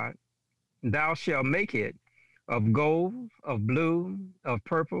ephod. Thou shalt make it of gold, of blue, of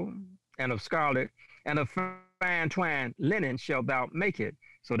purple, and of scarlet, and of fine twined linen shalt thou make it.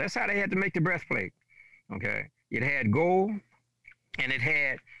 So that's how they had to make the breastplate. Okay, it had gold, and it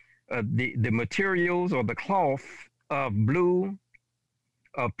had the materials or the cloth of blue,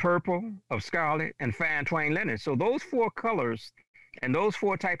 of purple, of scarlet, and fine twined linen. So those 4 colors and those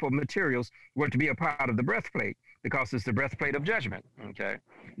 4 type of materials were to be a part of the breastplate because it's the breastplate of judgment. Okay.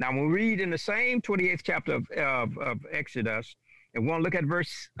 Now, when we read in the same 28th chapter of Exodus, and we want to look at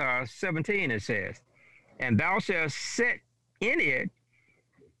verse 17, it says, and thou shalt set in it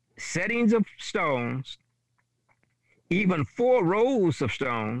settings of stones, even 4 rows of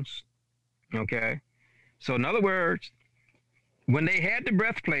stones. Okay. So in other words, when they had the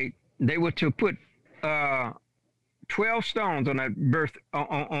breastplate, they were to put 12 stones on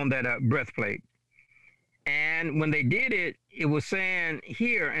that breastplate. And when they did it, it was saying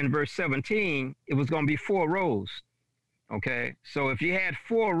here in verse 17, it was going to be 4 rows. Okay. So if you had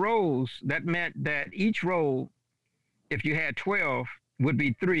 4 rows, that meant that each row, if you had 12, would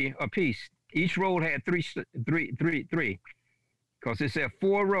be 3 apiece. Each row had three, because it said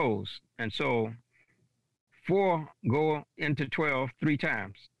 4 rows. And so 4 go into 12 3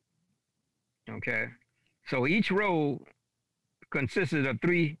 times. Okay. So each row consisted of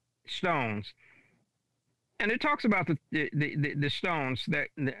 3 stones. And it talks about the stones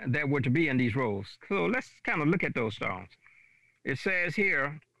that were to be in these rows. So let's kind of look at those stones. It says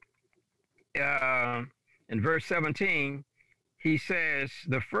here in verse 17, he says,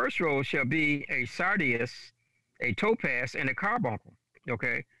 the first row shall be a sardius, a topaz, and a carbuncle.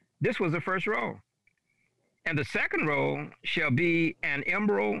 Okay, this was the first row. And the second row shall be an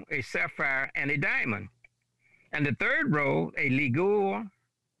emerald, a sapphire, and a diamond. And the third row, a ligure,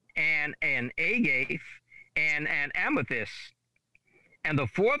 and an agate, and an amethyst. And the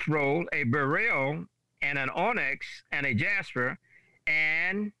fourth row, a beryl, and an onyx, and a jasper.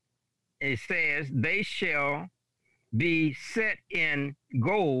 And it says, they shall be set in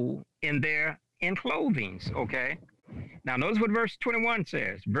gold in their enclothings. Okay. Now notice what verse 21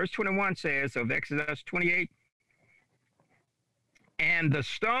 says. Verse 21 says of Exodus 28, and the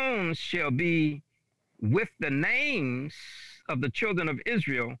stones shall be with the names of the children of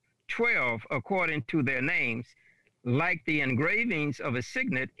Israel, 12 according to their names, like the engravings of a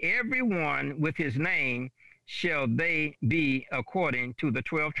signet, every one with his name shall they be according to the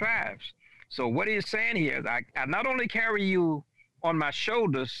 12 tribes. So what he's saying here is I not only carry you on my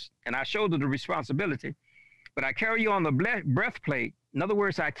shoulders, and I shoulder the responsibility, but I carry you on the breastplate. In other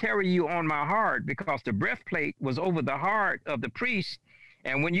words, I carry you on my heart, because the breastplate was over the heart of the priest.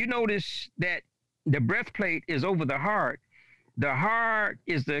 And when you notice that the breastplate is over the heart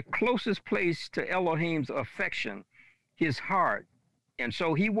is the closest place to Elohim's affection, his heart. And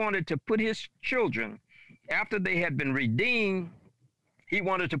so he wanted to put his children, after they had been redeemed, he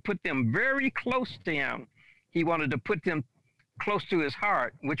wanted to put them very close to him. He wanted to put them close to his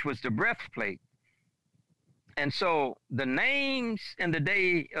heart, which was the breastplate. And so the names in the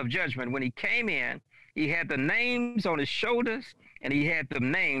day of judgment, when he came in, he had the names on his shoulders and he had the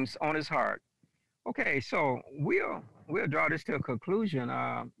names on his heart. Okay, so we'll draw this to a conclusion.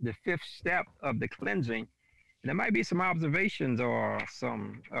 The 5th step of the cleansing there might be some observations or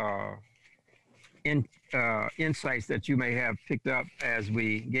some insights that you may have picked up as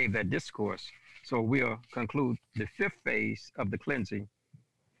we gave that discourse. So we'll conclude the fifth phase of the cleansing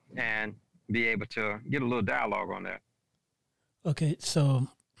and be able to get a little dialogue on that. Okay, so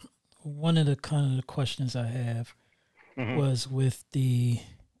one of the kind of the questions I have was with the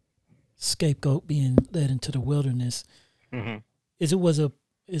scapegoat being led into the wilderness.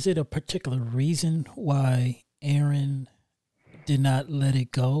 Is it a particular reason why Aaron did not let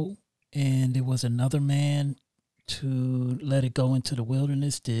it go, and it was another man to let it go into the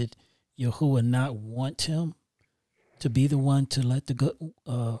wilderness? Did Yahuwah not want him to be the one to let the goat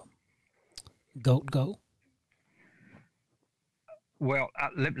go? Well,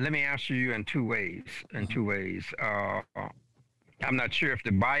 let me answer you in two ways. I'm not sure if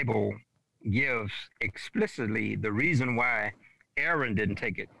the Bible gives explicitly the reason why Aaron didn't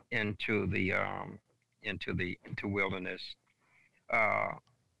take it into the wilderness,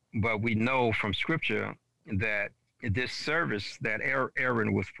 but we know from Scripture that this service that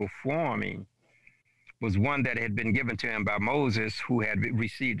Aaron was performing was one that had been given to him by Moses, who had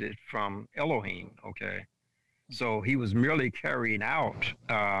received it from Elohim. Okay, so he was merely carrying out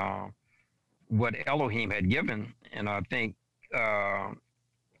what Elohim had given, and I think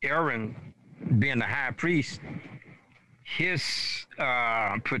Aaron, being the high priest, his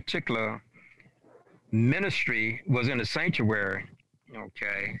particular ministry was in the sanctuary.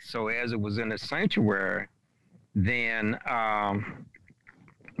 Okay, so as it was in the sanctuary, then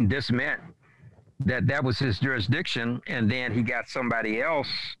this meant that was his jurisdiction, and then he got somebody else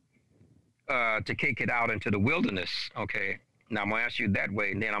to kick it out into the wilderness. Okay, now I'm gonna ask you that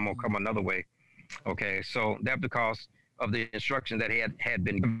way, and then I'm gonna come another way. Okay, so that's because of the instruction that had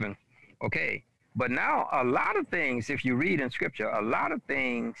been given. Okay, but now a lot of things, if you read in Scripture, a lot of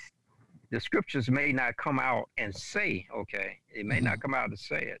things the Scriptures may not come out and say. Okay, it may not come out to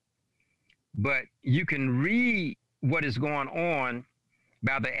say it, but you can read what is going on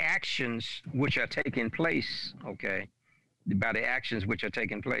by the actions which are taking place. Okay, by the actions which are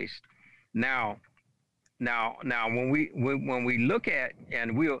taking place. Now, when we look at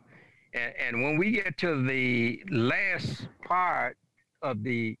and when we get to the last part of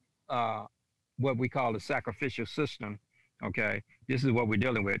the what we call the sacrificial system, okay, this is what we're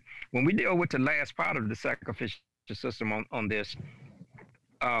dealing with. When we deal with the last part of the sacrificial system on this,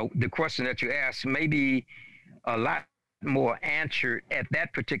 the question that you asked may be a lot more answered at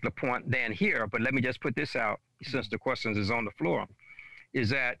that particular point than here. But let me just put this out, since the questions is on the floor, is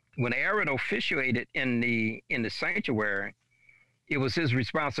that when Aaron officiated in the sanctuary, it was his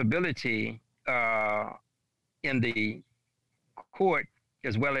responsibility in the court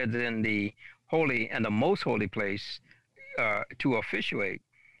as well as in the holy and the most holy place to officiate.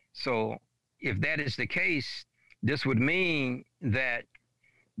 So if that is the case, this would mean that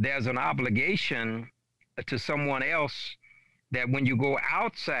there's an obligation to someone else, that when you go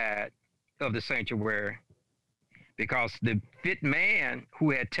outside of the sanctuary, because the fit man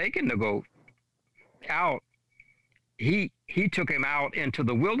who had taken the goat out, he took him out into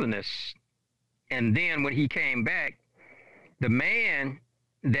the wilderness. And then when he came back, the man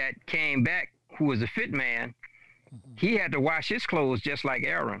that came back, who was a fit man, he had to wash his clothes just like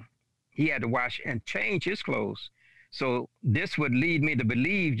Aaron. He had to wash and change his clothes. So this would lead me to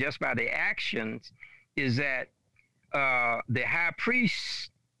believe, just by the actions, is that the high priest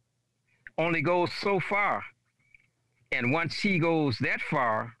only goes so far. And once he goes that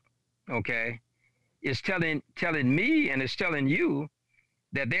far, okay, it's telling me and it's telling you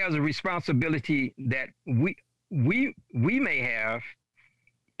that there's a responsibility that we may have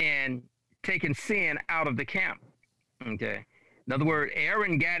in taking sin out of the camp. Okay. In other words,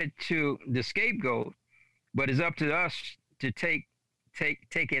 Aaron got it to the scapegoat, but it's up to us to take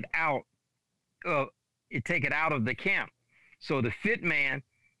it out of the camp. So the fit man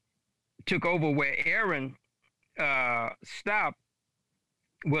took over where Aaron stopped,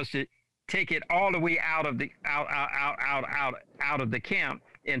 was to take it all the way out of the camp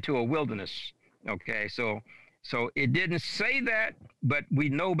into a wilderness. Okay, so it didn't say that, but we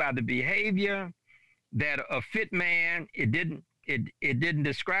know by the behavior that a fit man, it didn't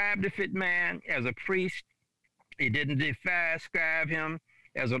describe the fit man as a priest. It didn't describe him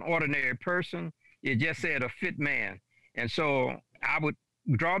as an ordinary person. It just said a fit man. And so I would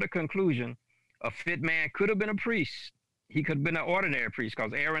draw the conclusion a fit man could have been a priest. He could have been an ordinary priest,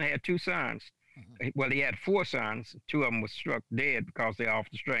 because Aaron had two sons. Well, he had four sons. Two of them were struck dead because they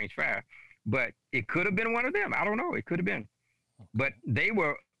offered strange fire. But it could have been one of them. I don't know. It could have been. But they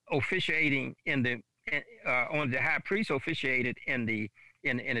were officiating only the high priest officiated in the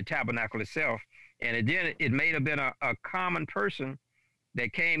tabernacle itself. And it may have been a common person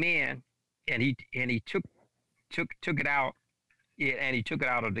that came in, and he took it out, and he took it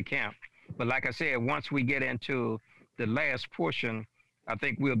out of the camp. But like I said, once we get into the last portion, I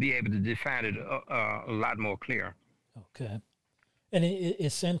think we'll be able to define it a lot more clear. Okay. And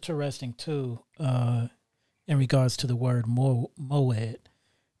it's interesting, too, in regards to the word Moed,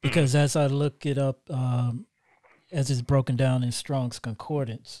 because as I look it up, as it's broken down in Strong's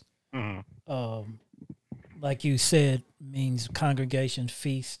Concordance, like you said, means congregation,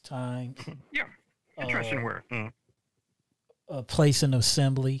 feast, times. Yeah, interesting word. A place in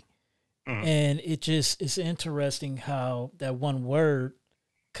assembly. And it's interesting how that one word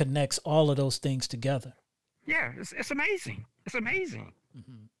connects all of those things together. Yeah, it's amazing. It's amazing.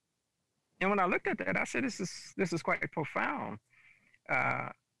 And when I looked at that, I said, this is quite profound.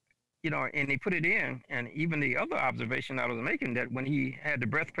 And he put it in, and even the other observation I was making, that when he had the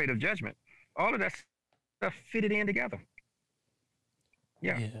breastplate of judgment, all of that stuff fitted in together.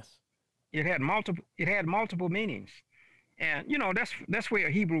 Yeah. Yes. It had multiple meanings. And that's where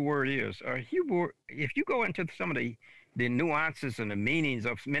a Hebrew word is. Hebrew, if you go into some of the nuances and the meanings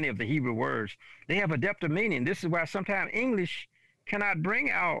of many of the Hebrew words, they have a depth of meaning. This is why sometimes English cannot bring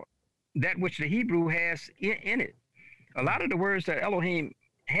out that which the Hebrew has in it. A lot of the words that Elohim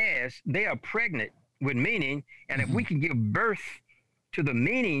has, they are pregnant with meaning, and if we can give birth to the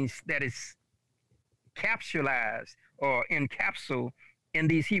meanings that is capsulized or encapsulated in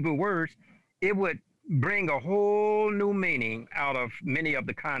these Hebrew words, it would bring a whole new meaning out of many of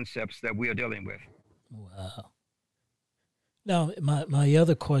the concepts that we are dealing with. Wow. Now, my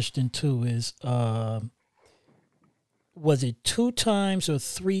other question, too, is was it 2 times or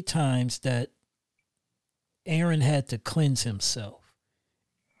 3 times that Aaron had to cleanse himself?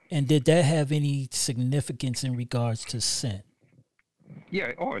 And did that have any significance in regards to sin?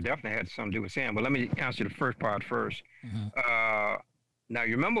 Yeah, it definitely had something to do with sin. But let me answer the first part first. Now,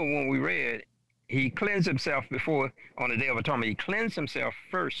 you remember when we read, he cleansed himself before on the Day of Atonement. He cleansed himself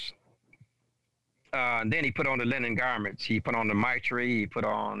first. And then he put on the linen garments. He put on the mitre. He put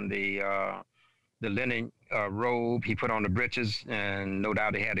on the linen robe. He put on the breeches, and no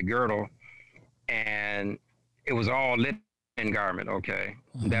doubt he had the girdle. And it was all linen garment. Okay,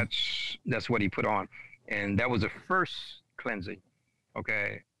 that's what he put on, and that was the first cleansing.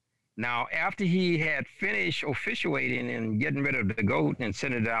 Okay. Now, after he had finished officiating and getting rid of the goat and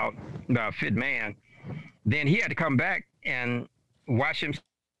sending it out by a fit man, then he had to come back and wash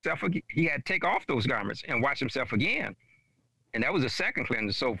himself again. He had to take off those garments and wash himself again. And that was the second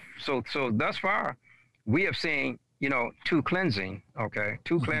cleansing. So thus far, we have seen, 2 cleansing. Okay.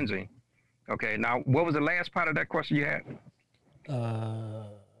 2 cleansing. Okay. Now, what was the last part of that question you had?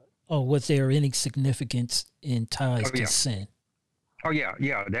 Was there any significance in ties to sin? Oh yeah,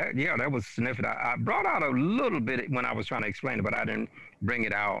 that was significant. I brought out a little bit when I was trying to explain it, but I didn't bring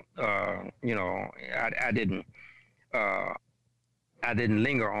it out. I didn't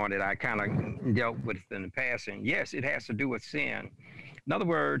linger on it. I kind of dealt with it in the past. And yes, it has to do with sin. In other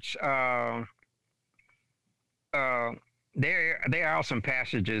words, there are some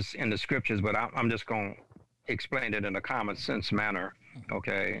passages in the scriptures, but I'm just going to explain it in a common sense manner.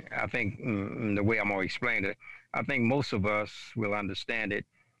 Okay, I think the way I'm going to explain it, I think most of us will understand it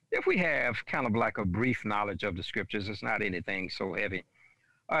if we have kind of like a brief knowledge of the scriptures. It's not anything so heavy.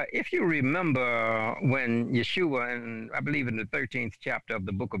 If you remember when Yeshua, and I believe in the 13th chapter of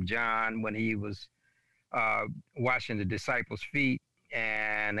the book of John, when he was washing the disciples' feet,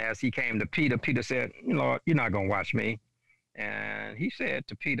 and as he came to Peter, Peter said, Lord, you're not going to wash me. And he said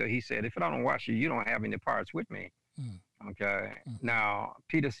to Peter, if I don't wash you, you don't have any parts with me. Okay. Now,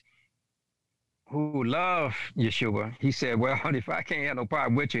 Peter, who loved Yeshua, he said, well, if I can't have no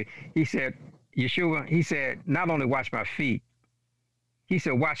part with you, he said, Yeshua, he said, not only wash my feet, he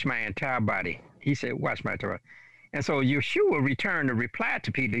said, wash my entire body. He said, wash my entire body. And so Yeshua returned a reply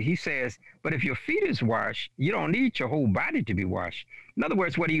to Peter. He says, but if your feet is washed, you don't need your whole body to be washed. In other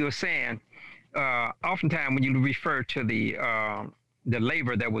words, what he was saying, oftentimes when you refer to the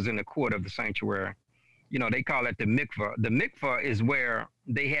laver that was in the court of the sanctuary, they call it the mikvah. The mikvah is where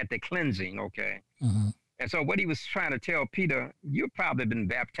they had the cleansing, okay? And so what he was trying to tell Peter, you've probably been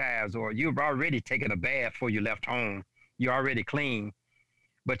baptized, or you've already taken a bath before you left home. You're already clean.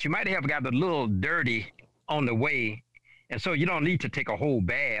 But you might have got a little dirty on the way. And so you don't need to take a whole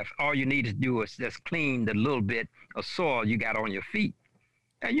bath. All you need to do is just clean the little bit of soil you got on your feet.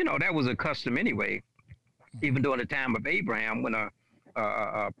 And, that was a custom anyway. Even during the time of Abraham, when a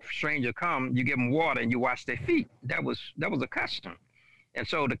stranger come, you give them water and you wash their feet. That was a custom. And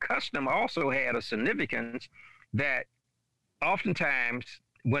so the custom also had a significance that oftentimes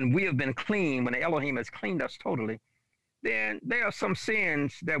when we have been clean, when Elohim has cleaned us totally, then there are some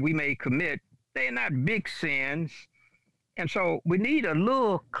sins that we may commit. They're not big sins. And so we need a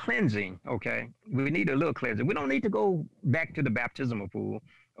little cleansing, okay? We need a little cleansing. We don't need to go back to the baptismal pool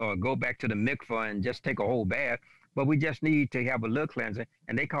or go back to the mikvah and just take a whole bath, but we just need to have a little cleansing,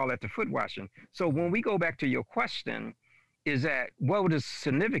 and they call it the foot washing. So when we go back to your question, is that what was the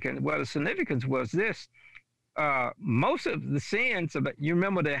significance? Well, the significance was this. Most of the sins of, you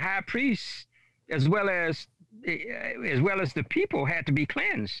remember, the high priest as well as the people had to be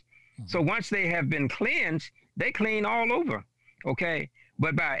cleansed. So once they have been cleansed, they clean all over. Okay.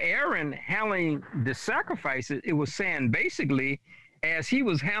 But by Aaron handling the sacrifices, it was saying basically, as he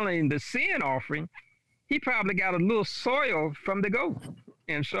was handling the sin offering, he probably got a little soil from the goat.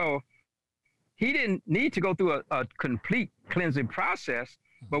 And so he didn't need to go through a complete cleansing process.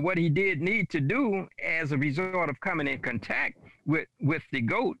 But what he did need to do as a result of coming in contact with the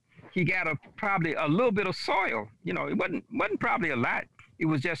goat, he got probably a little bit of soil. It wasn't probably a lot. It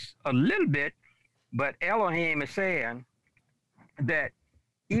was just a little bit. But Elohim is saying that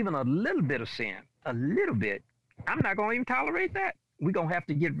even a little bit of sin, a little bit, I'm not going to even tolerate that. We're going to have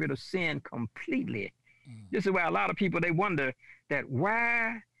to get rid of sin completely. This is why a lot of people, they wonder that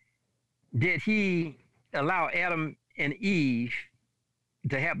why did he allow Adam and Eve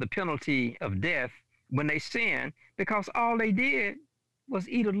to have the penalty of death when they sinned? Because all they did was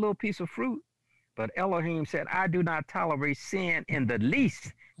eat a little piece of fruit. But Elohim said, I do not tolerate sin in the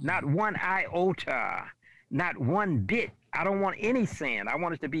least, not one iota, not one bit. I don't want any sin. I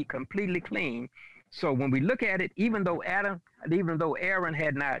want it to be completely clean. So when we look at it, even though Aaron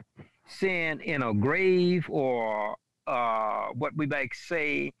had not sinned in a grave or what we might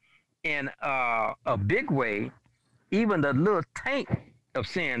say in a big way, even the little taint of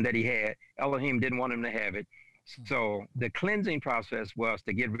sin that he had, Elohim didn't want him to have it. So the cleansing process was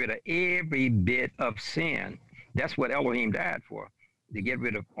to get rid of every bit of sin. That's what Elohim died for, to get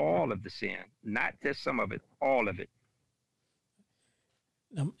rid of all of the sin, not just some of it, all of it.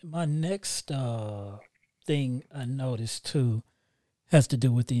 Now, my next thing I noticed too has to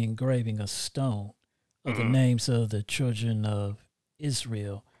do with the engraving of stone of the names of the children of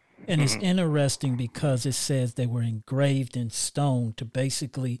Israel. And it's interesting because it says they were engraved in stone to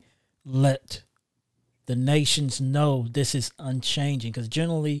basically let the nations know this is unchanging. Because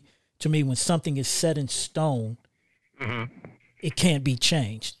generally, to me, when something is set in stone, it can't be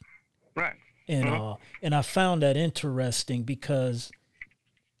changed. Right. And I found that interesting because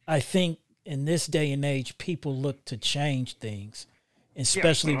I think in this day and age, people look to change things,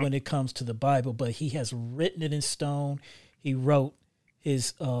 especially when it comes to the Bible. But he has written it in stone. He wrote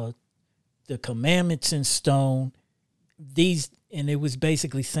his the commandments in stone. And it was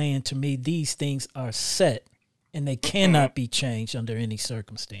basically saying to me, these things are set and they cannot be changed under any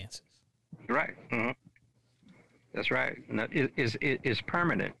circumstances. Right. That's right. It's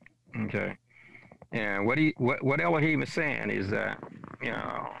permanent. Okay. And what Elohim is saying is that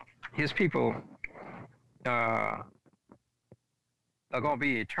his people are going to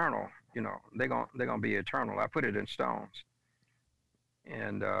be eternal. They're going to be eternal. I put it in stones.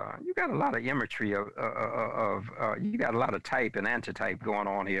 And you got a lot of imagery of you got a lot of type and antitype going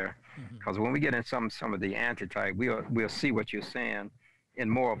on here, because when we get in some of the antitype, we'll see what you're saying in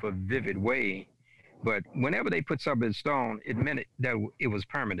more of a vivid way. But whenever they put something in stone, it meant that it was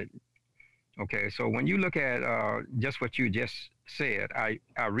permanent. Okay, so when you look at just what you just said, I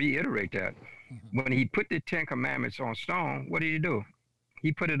reiterate that. When he put the Ten Commandments on stone, what did he do?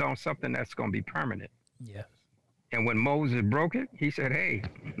 He put it on something that's going to be permanent. Yeah. And when Moses broke it, he said, hey,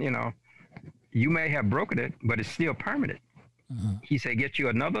 you may have broken it, but it's still permanent. He said, get you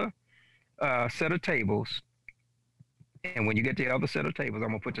another set of tables. And when you get the other set of tables, I'm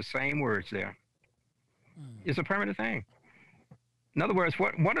going to put the same words there. It's a permanent thing. In other words,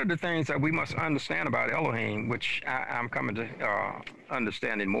 one of the things that we must understand about Elohim, which I'm coming to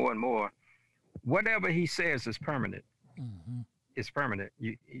understanding more and more, whatever he says is permanent. It's permanent.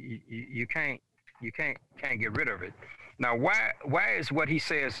 You can't get rid of it. Now, why is what he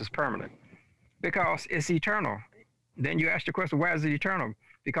says is permanent? Because it's eternal. Then you ask the question, why is it eternal?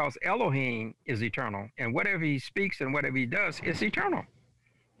 Because Elohim is eternal, and whatever he speaks and whatever he does is eternal.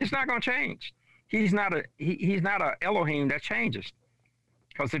 It's not going to change. He's not a Elohim that changes.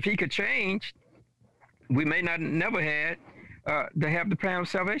 Because if he could change, we may not never had to have the plan of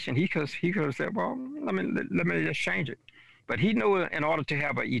salvation. He could have said, well, let me just change it. But he knew in order to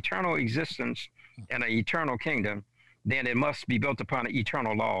have an eternal existence and an eternal kingdom, then it must be built upon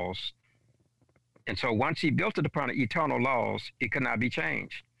eternal laws. And so once he built it upon eternal laws, it could not be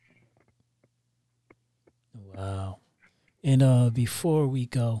changed. Wow. And before we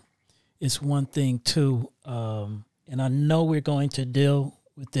go, it's one thing too, and I know we're going to deal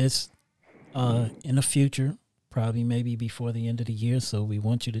with this in the future, probably maybe before the end of the year, so we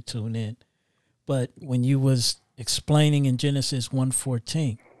want you to tune in. But when you was explaining in Genesis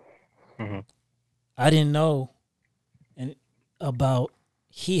 1:14, I didn't know about,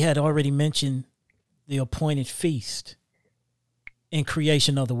 he had already mentioned the appointed feast in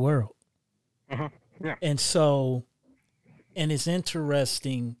creation of the world. Yeah. And so, and it's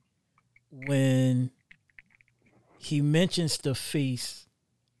interesting when he mentions the feast,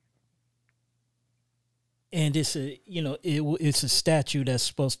 and it's a, it's a statue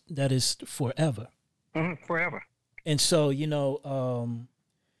that is forever. Forever. And so,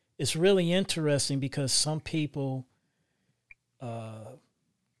 it's really interesting because some people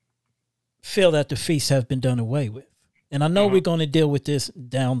feel that the feasts have been done away with. And I know we're going to deal with this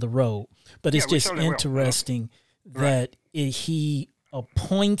down the road, but it's just interesting that he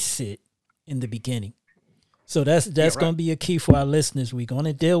appoints it in the beginning. So that's going to be a key for our listeners. We're going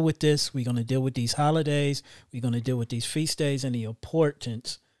to deal with this. We're going to deal with these holidays. We're going to deal with these feast days and the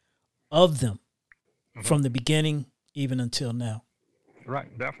importance of them from the beginning even until now.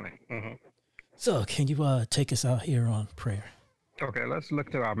 Right, definitely. So can you take us out here on prayer? Okay, let's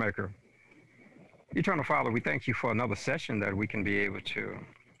look to our Maker. Eternal Father, we thank you for another session that we can be able to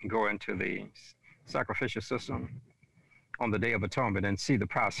go into the sacrificial system on the Day of Atonement and see the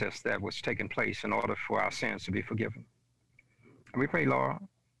process that was taking place in order for our sins to be forgiven. And we pray, Lord,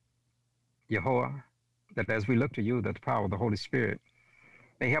 Yehovah, that as we look to you, that the power of the Holy Spirit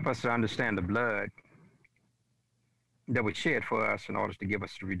may help us to understand the blood that was shed for us in order to give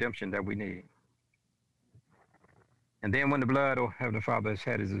us the redemption that we need. And then when the blood, oh Heavenly Father, has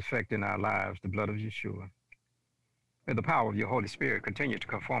had its effect in our lives, the blood of Yeshua, may the power of your Holy Spirit continue to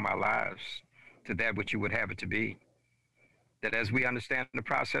conform our lives to that which you would have it to be. That as we understand the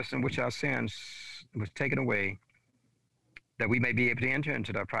process in which our sins was taken away, that we may be able to enter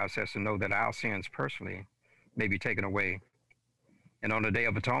into that process and know that our sins personally may be taken away. And on the Day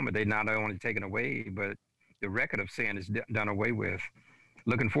of Atonement, they not only taken away, but the record of sin is done away with.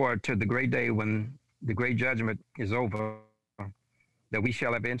 Looking forward to the great day when the great judgment is over, that we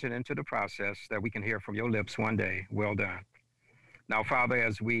shall have entered into the process, that we can hear from your lips one day, well done. Now, Father,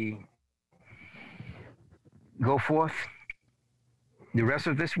 as we go forth the rest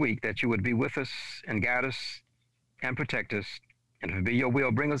of this week, that you would be with us and guide us and protect us. And if it be your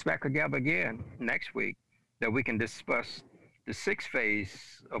will, bring us back together again next week, that we can discuss the sixth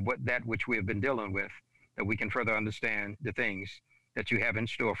phase of that which we have been dealing with, that we can further understand the things that you have in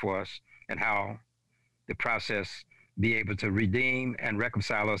store for us and how the process be able to redeem and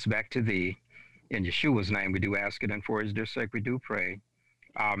reconcile us back to thee. In Yeshua's name we do ask it, and for his dear sake we do pray.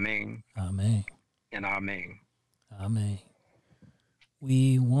 Amen. Amen. And amen. Amen.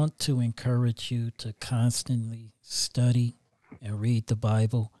 We want to encourage you to constantly study and read the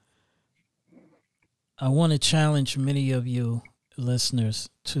Bible. I want to challenge many of you listeners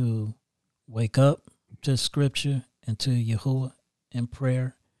to wake up to Scripture and to Yahuwah in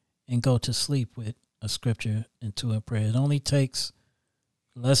prayer and go to sleep with a Scripture and two in prayer. It only takes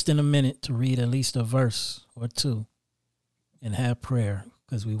less than a minute to read at least a verse or two and have prayer,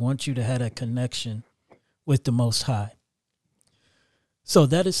 because we want you to have that connection with the Most High. So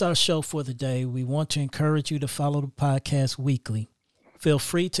that is our show for the day. We want to encourage you to follow the podcast weekly. Feel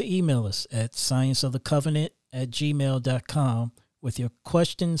free to email us at scienceofthecovenant@gmail.com with your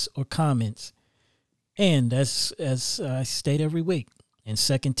questions or comments. And as I state every week, in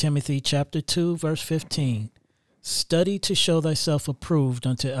 2 Timothy chapter 2, verse 15, study to show thyself approved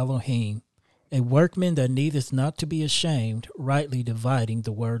unto Elohim, a workman that needeth not to be ashamed, rightly dividing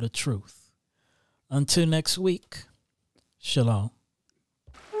the word of truth. Until next week, shalom.